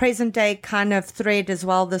a present day kind of thread as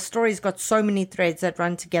well. The story's got so many threads that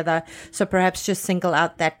run together. So perhaps just single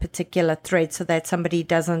out that particular thread so that somebody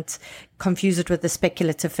doesn't confuse it with the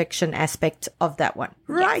speculative fiction aspect of that one.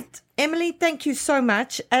 Yes. Right. Emily, thank you so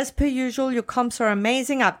much. As per usual, your comps are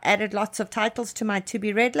amazing. I've added lots of titles to my to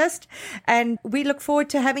be read list, and we look forward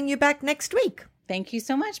to having you back next week. Thank you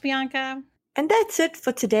so much, Bianca. And that's it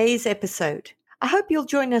for today's episode. I hope you'll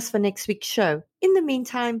join us for next week's show. In the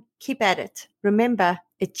meantime, keep at it. Remember,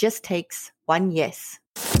 it just takes one yes.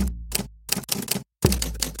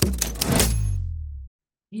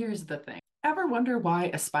 Here's the thing. Ever wonder why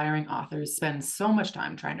aspiring authors spend so much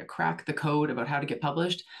time trying to crack the code about how to get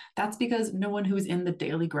published? That's because no one who's in the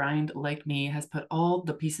daily grind like me has put all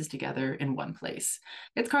the pieces together in one place.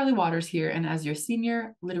 It's Carly Waters here, and as your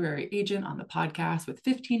senior literary agent on the podcast with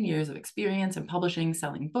 15 years of experience in publishing,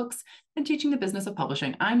 selling books, and teaching the business of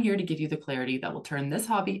publishing, I'm here to give you the clarity that will turn this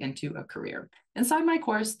hobby into a career. Inside my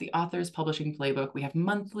course, The Author's Publishing Playbook, we have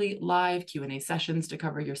monthly live Q&A sessions to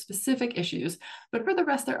cover your specific issues, but for the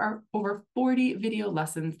rest, there are over 40 video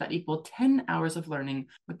lessons that equal 10 hours of learning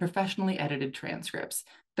with professionally edited transcripts.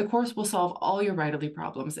 The course will solve all your writerly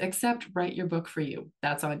problems, except write your book for you.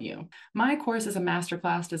 That's on you. My course is a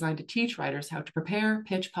masterclass designed to teach writers how to prepare,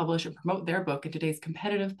 pitch, publish, and promote their book in today's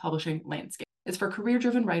competitive publishing landscape. It's for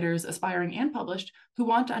career-driven writers, aspiring and published, who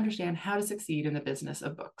want to understand how to succeed in the business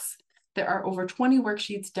of books. There are over 20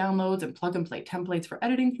 worksheets, downloads, and plug-and-play templates for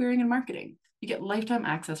editing, querying, and marketing. You get lifetime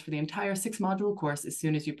access for the entire 6-module course as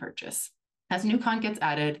soon as you purchase. As new content gets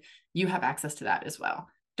added, you have access to that as well.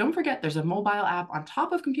 Don't forget, there's a mobile app on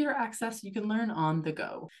top of computer access you can learn on the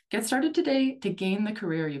go. Get started today to gain the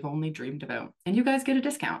career you've only dreamed about. And you guys get a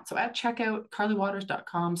discount. So at checkout,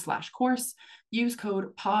 carlywaters.com/course, use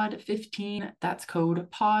code POD15, that's code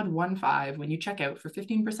POD15 when you check out for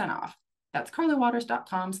 15% off. That's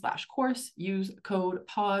carlywaters.com/course, use code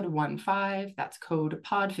POD15, that's code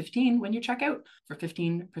POD15 when you check out for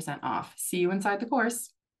 15% off. See you inside the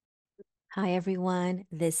course. Hi, everyone.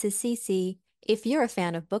 This is Cece. If you're a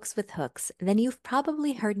fan of books with hooks, then you've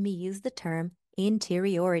probably heard me use the term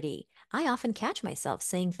interiority. I often catch myself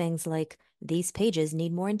saying things like, these pages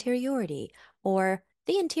need more interiority, or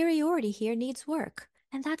the interiority here needs work.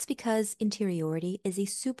 And that's because interiority is a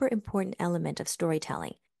super important element of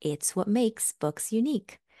storytelling. It's what makes books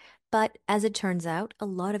unique. But as it turns out, a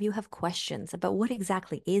lot of you have questions about what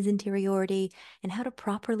exactly is interiority and how to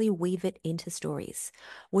properly weave it into stories,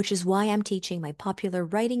 which is why I'm teaching my popular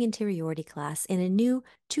writing interiority class in a new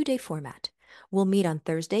 2-day format. We'll meet on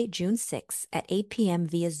Thursday, June 6th at 8 p.m.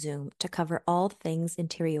 via Zoom to cover all things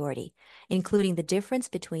interiority, including the difference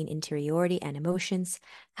between interiority and emotions,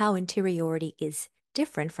 how interiority is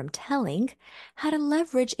different from telling, how to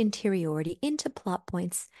leverage interiority into plot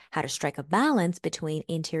points, how to strike a balance between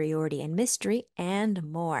interiority and mystery, and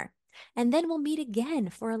more. And then we'll meet again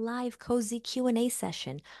for a live cozy Q&A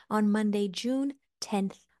session on Monday, June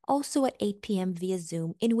 10th, also at 8 p.m. via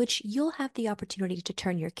Zoom, in which you'll have the opportunity to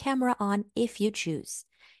turn your camera on if you choose.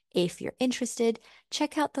 If you're interested,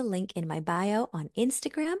 check out the link in my bio on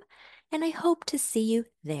Instagram, and I hope to see you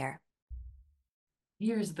there.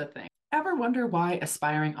 Here's the thing. Ever wonder why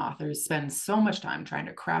aspiring authors spend so much time trying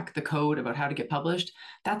to crack the code about how to get published?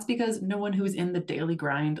 That's because no one who's in the daily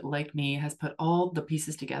grind like me has put all the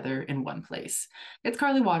pieces together in one place. It's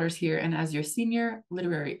Carly Waters here, and as your senior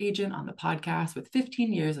literary agent on the podcast with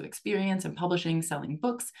 15 years of experience in publishing, selling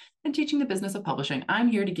books, and teaching the business of publishing, I'm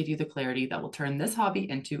here to give you the clarity that will turn this hobby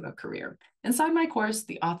into a career. Inside my course,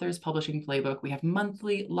 The Author's Publishing Playbook, we have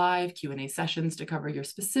monthly live Q&A sessions to cover your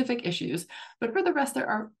specific issues, but for the rest, there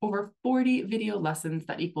are over 40 video lessons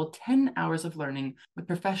that equal 10 hours of learning with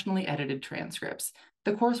professionally edited transcripts.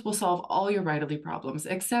 The course will solve all your writerly problems,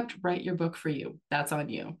 except write your book for you. That's on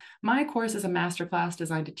you. My course is a masterclass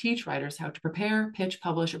designed to teach writers how to prepare, pitch,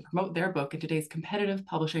 publish, and promote their book in today's competitive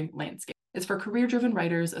publishing landscape. It's for career-driven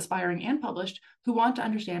writers, aspiring and published, who want to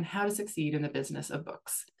understand how to succeed in the business of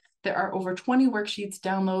books. There are over 20 worksheets,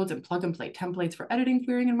 downloads, and plug-and-play templates for editing,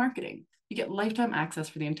 querying, and marketing. you get lifetime access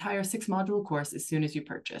for the entire 6-module course as soon as you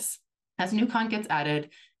purchase. As new content gets added,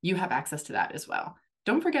 you have access to that as well.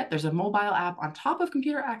 Don't forget, there's a mobile app on top of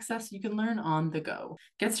computer access you can learn on the go.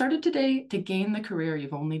 Get started today to gain the career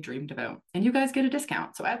you've only dreamed about. And you guys get a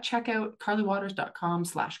discount. So at checkout,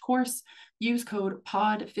 carlywaters.com/course, use code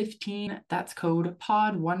POD15, that's code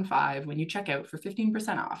POD15 when you check out for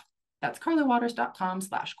 15% off. That's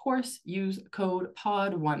carlywaters.com/course, use code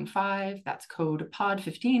POD15, that's code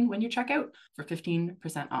POD15 when you check out for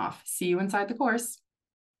 15% off. See you inside the course.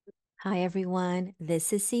 Hi, everyone.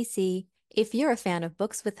 This is Cece. If you're a fan of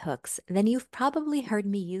books with hooks, then you've probably heard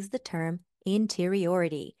me use the term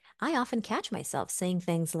interiority. I often catch myself saying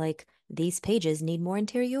things like, these pages need more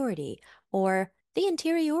interiority, or the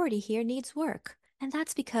interiority here needs work. And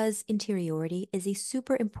that's because interiority is a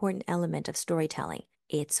super important element of storytelling.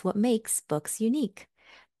 It's what makes books unique.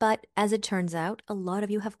 But as it turns out, a lot of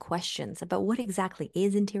you have questions about what exactly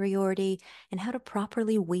is interiority and how to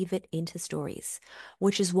properly weave it into stories,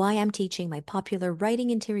 which is why I'm teaching my popular writing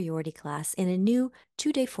interiority class in a new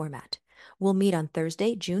 2-day format. We'll meet on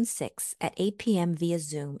Thursday, June 6th at 8 p.m. via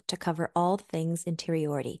Zoom to cover all things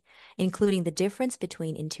interiority, including the difference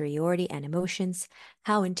between interiority and emotions,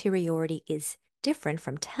 how interiority is different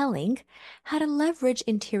from telling, how to leverage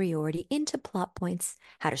interiority into plot points,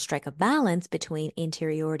 how to strike a balance between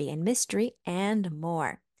interiority and mystery, and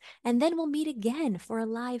more. And then we'll meet again for a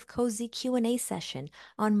live cozy Q&A session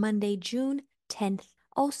on Monday, June 10th,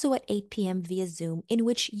 also at 8 p.m. via Zoom, in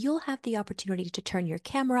which you'll have the opportunity to turn your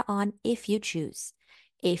camera on if you choose.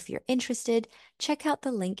 If you're interested, check out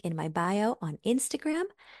the link in my bio on Instagram,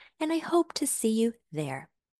 and I hope to see you there.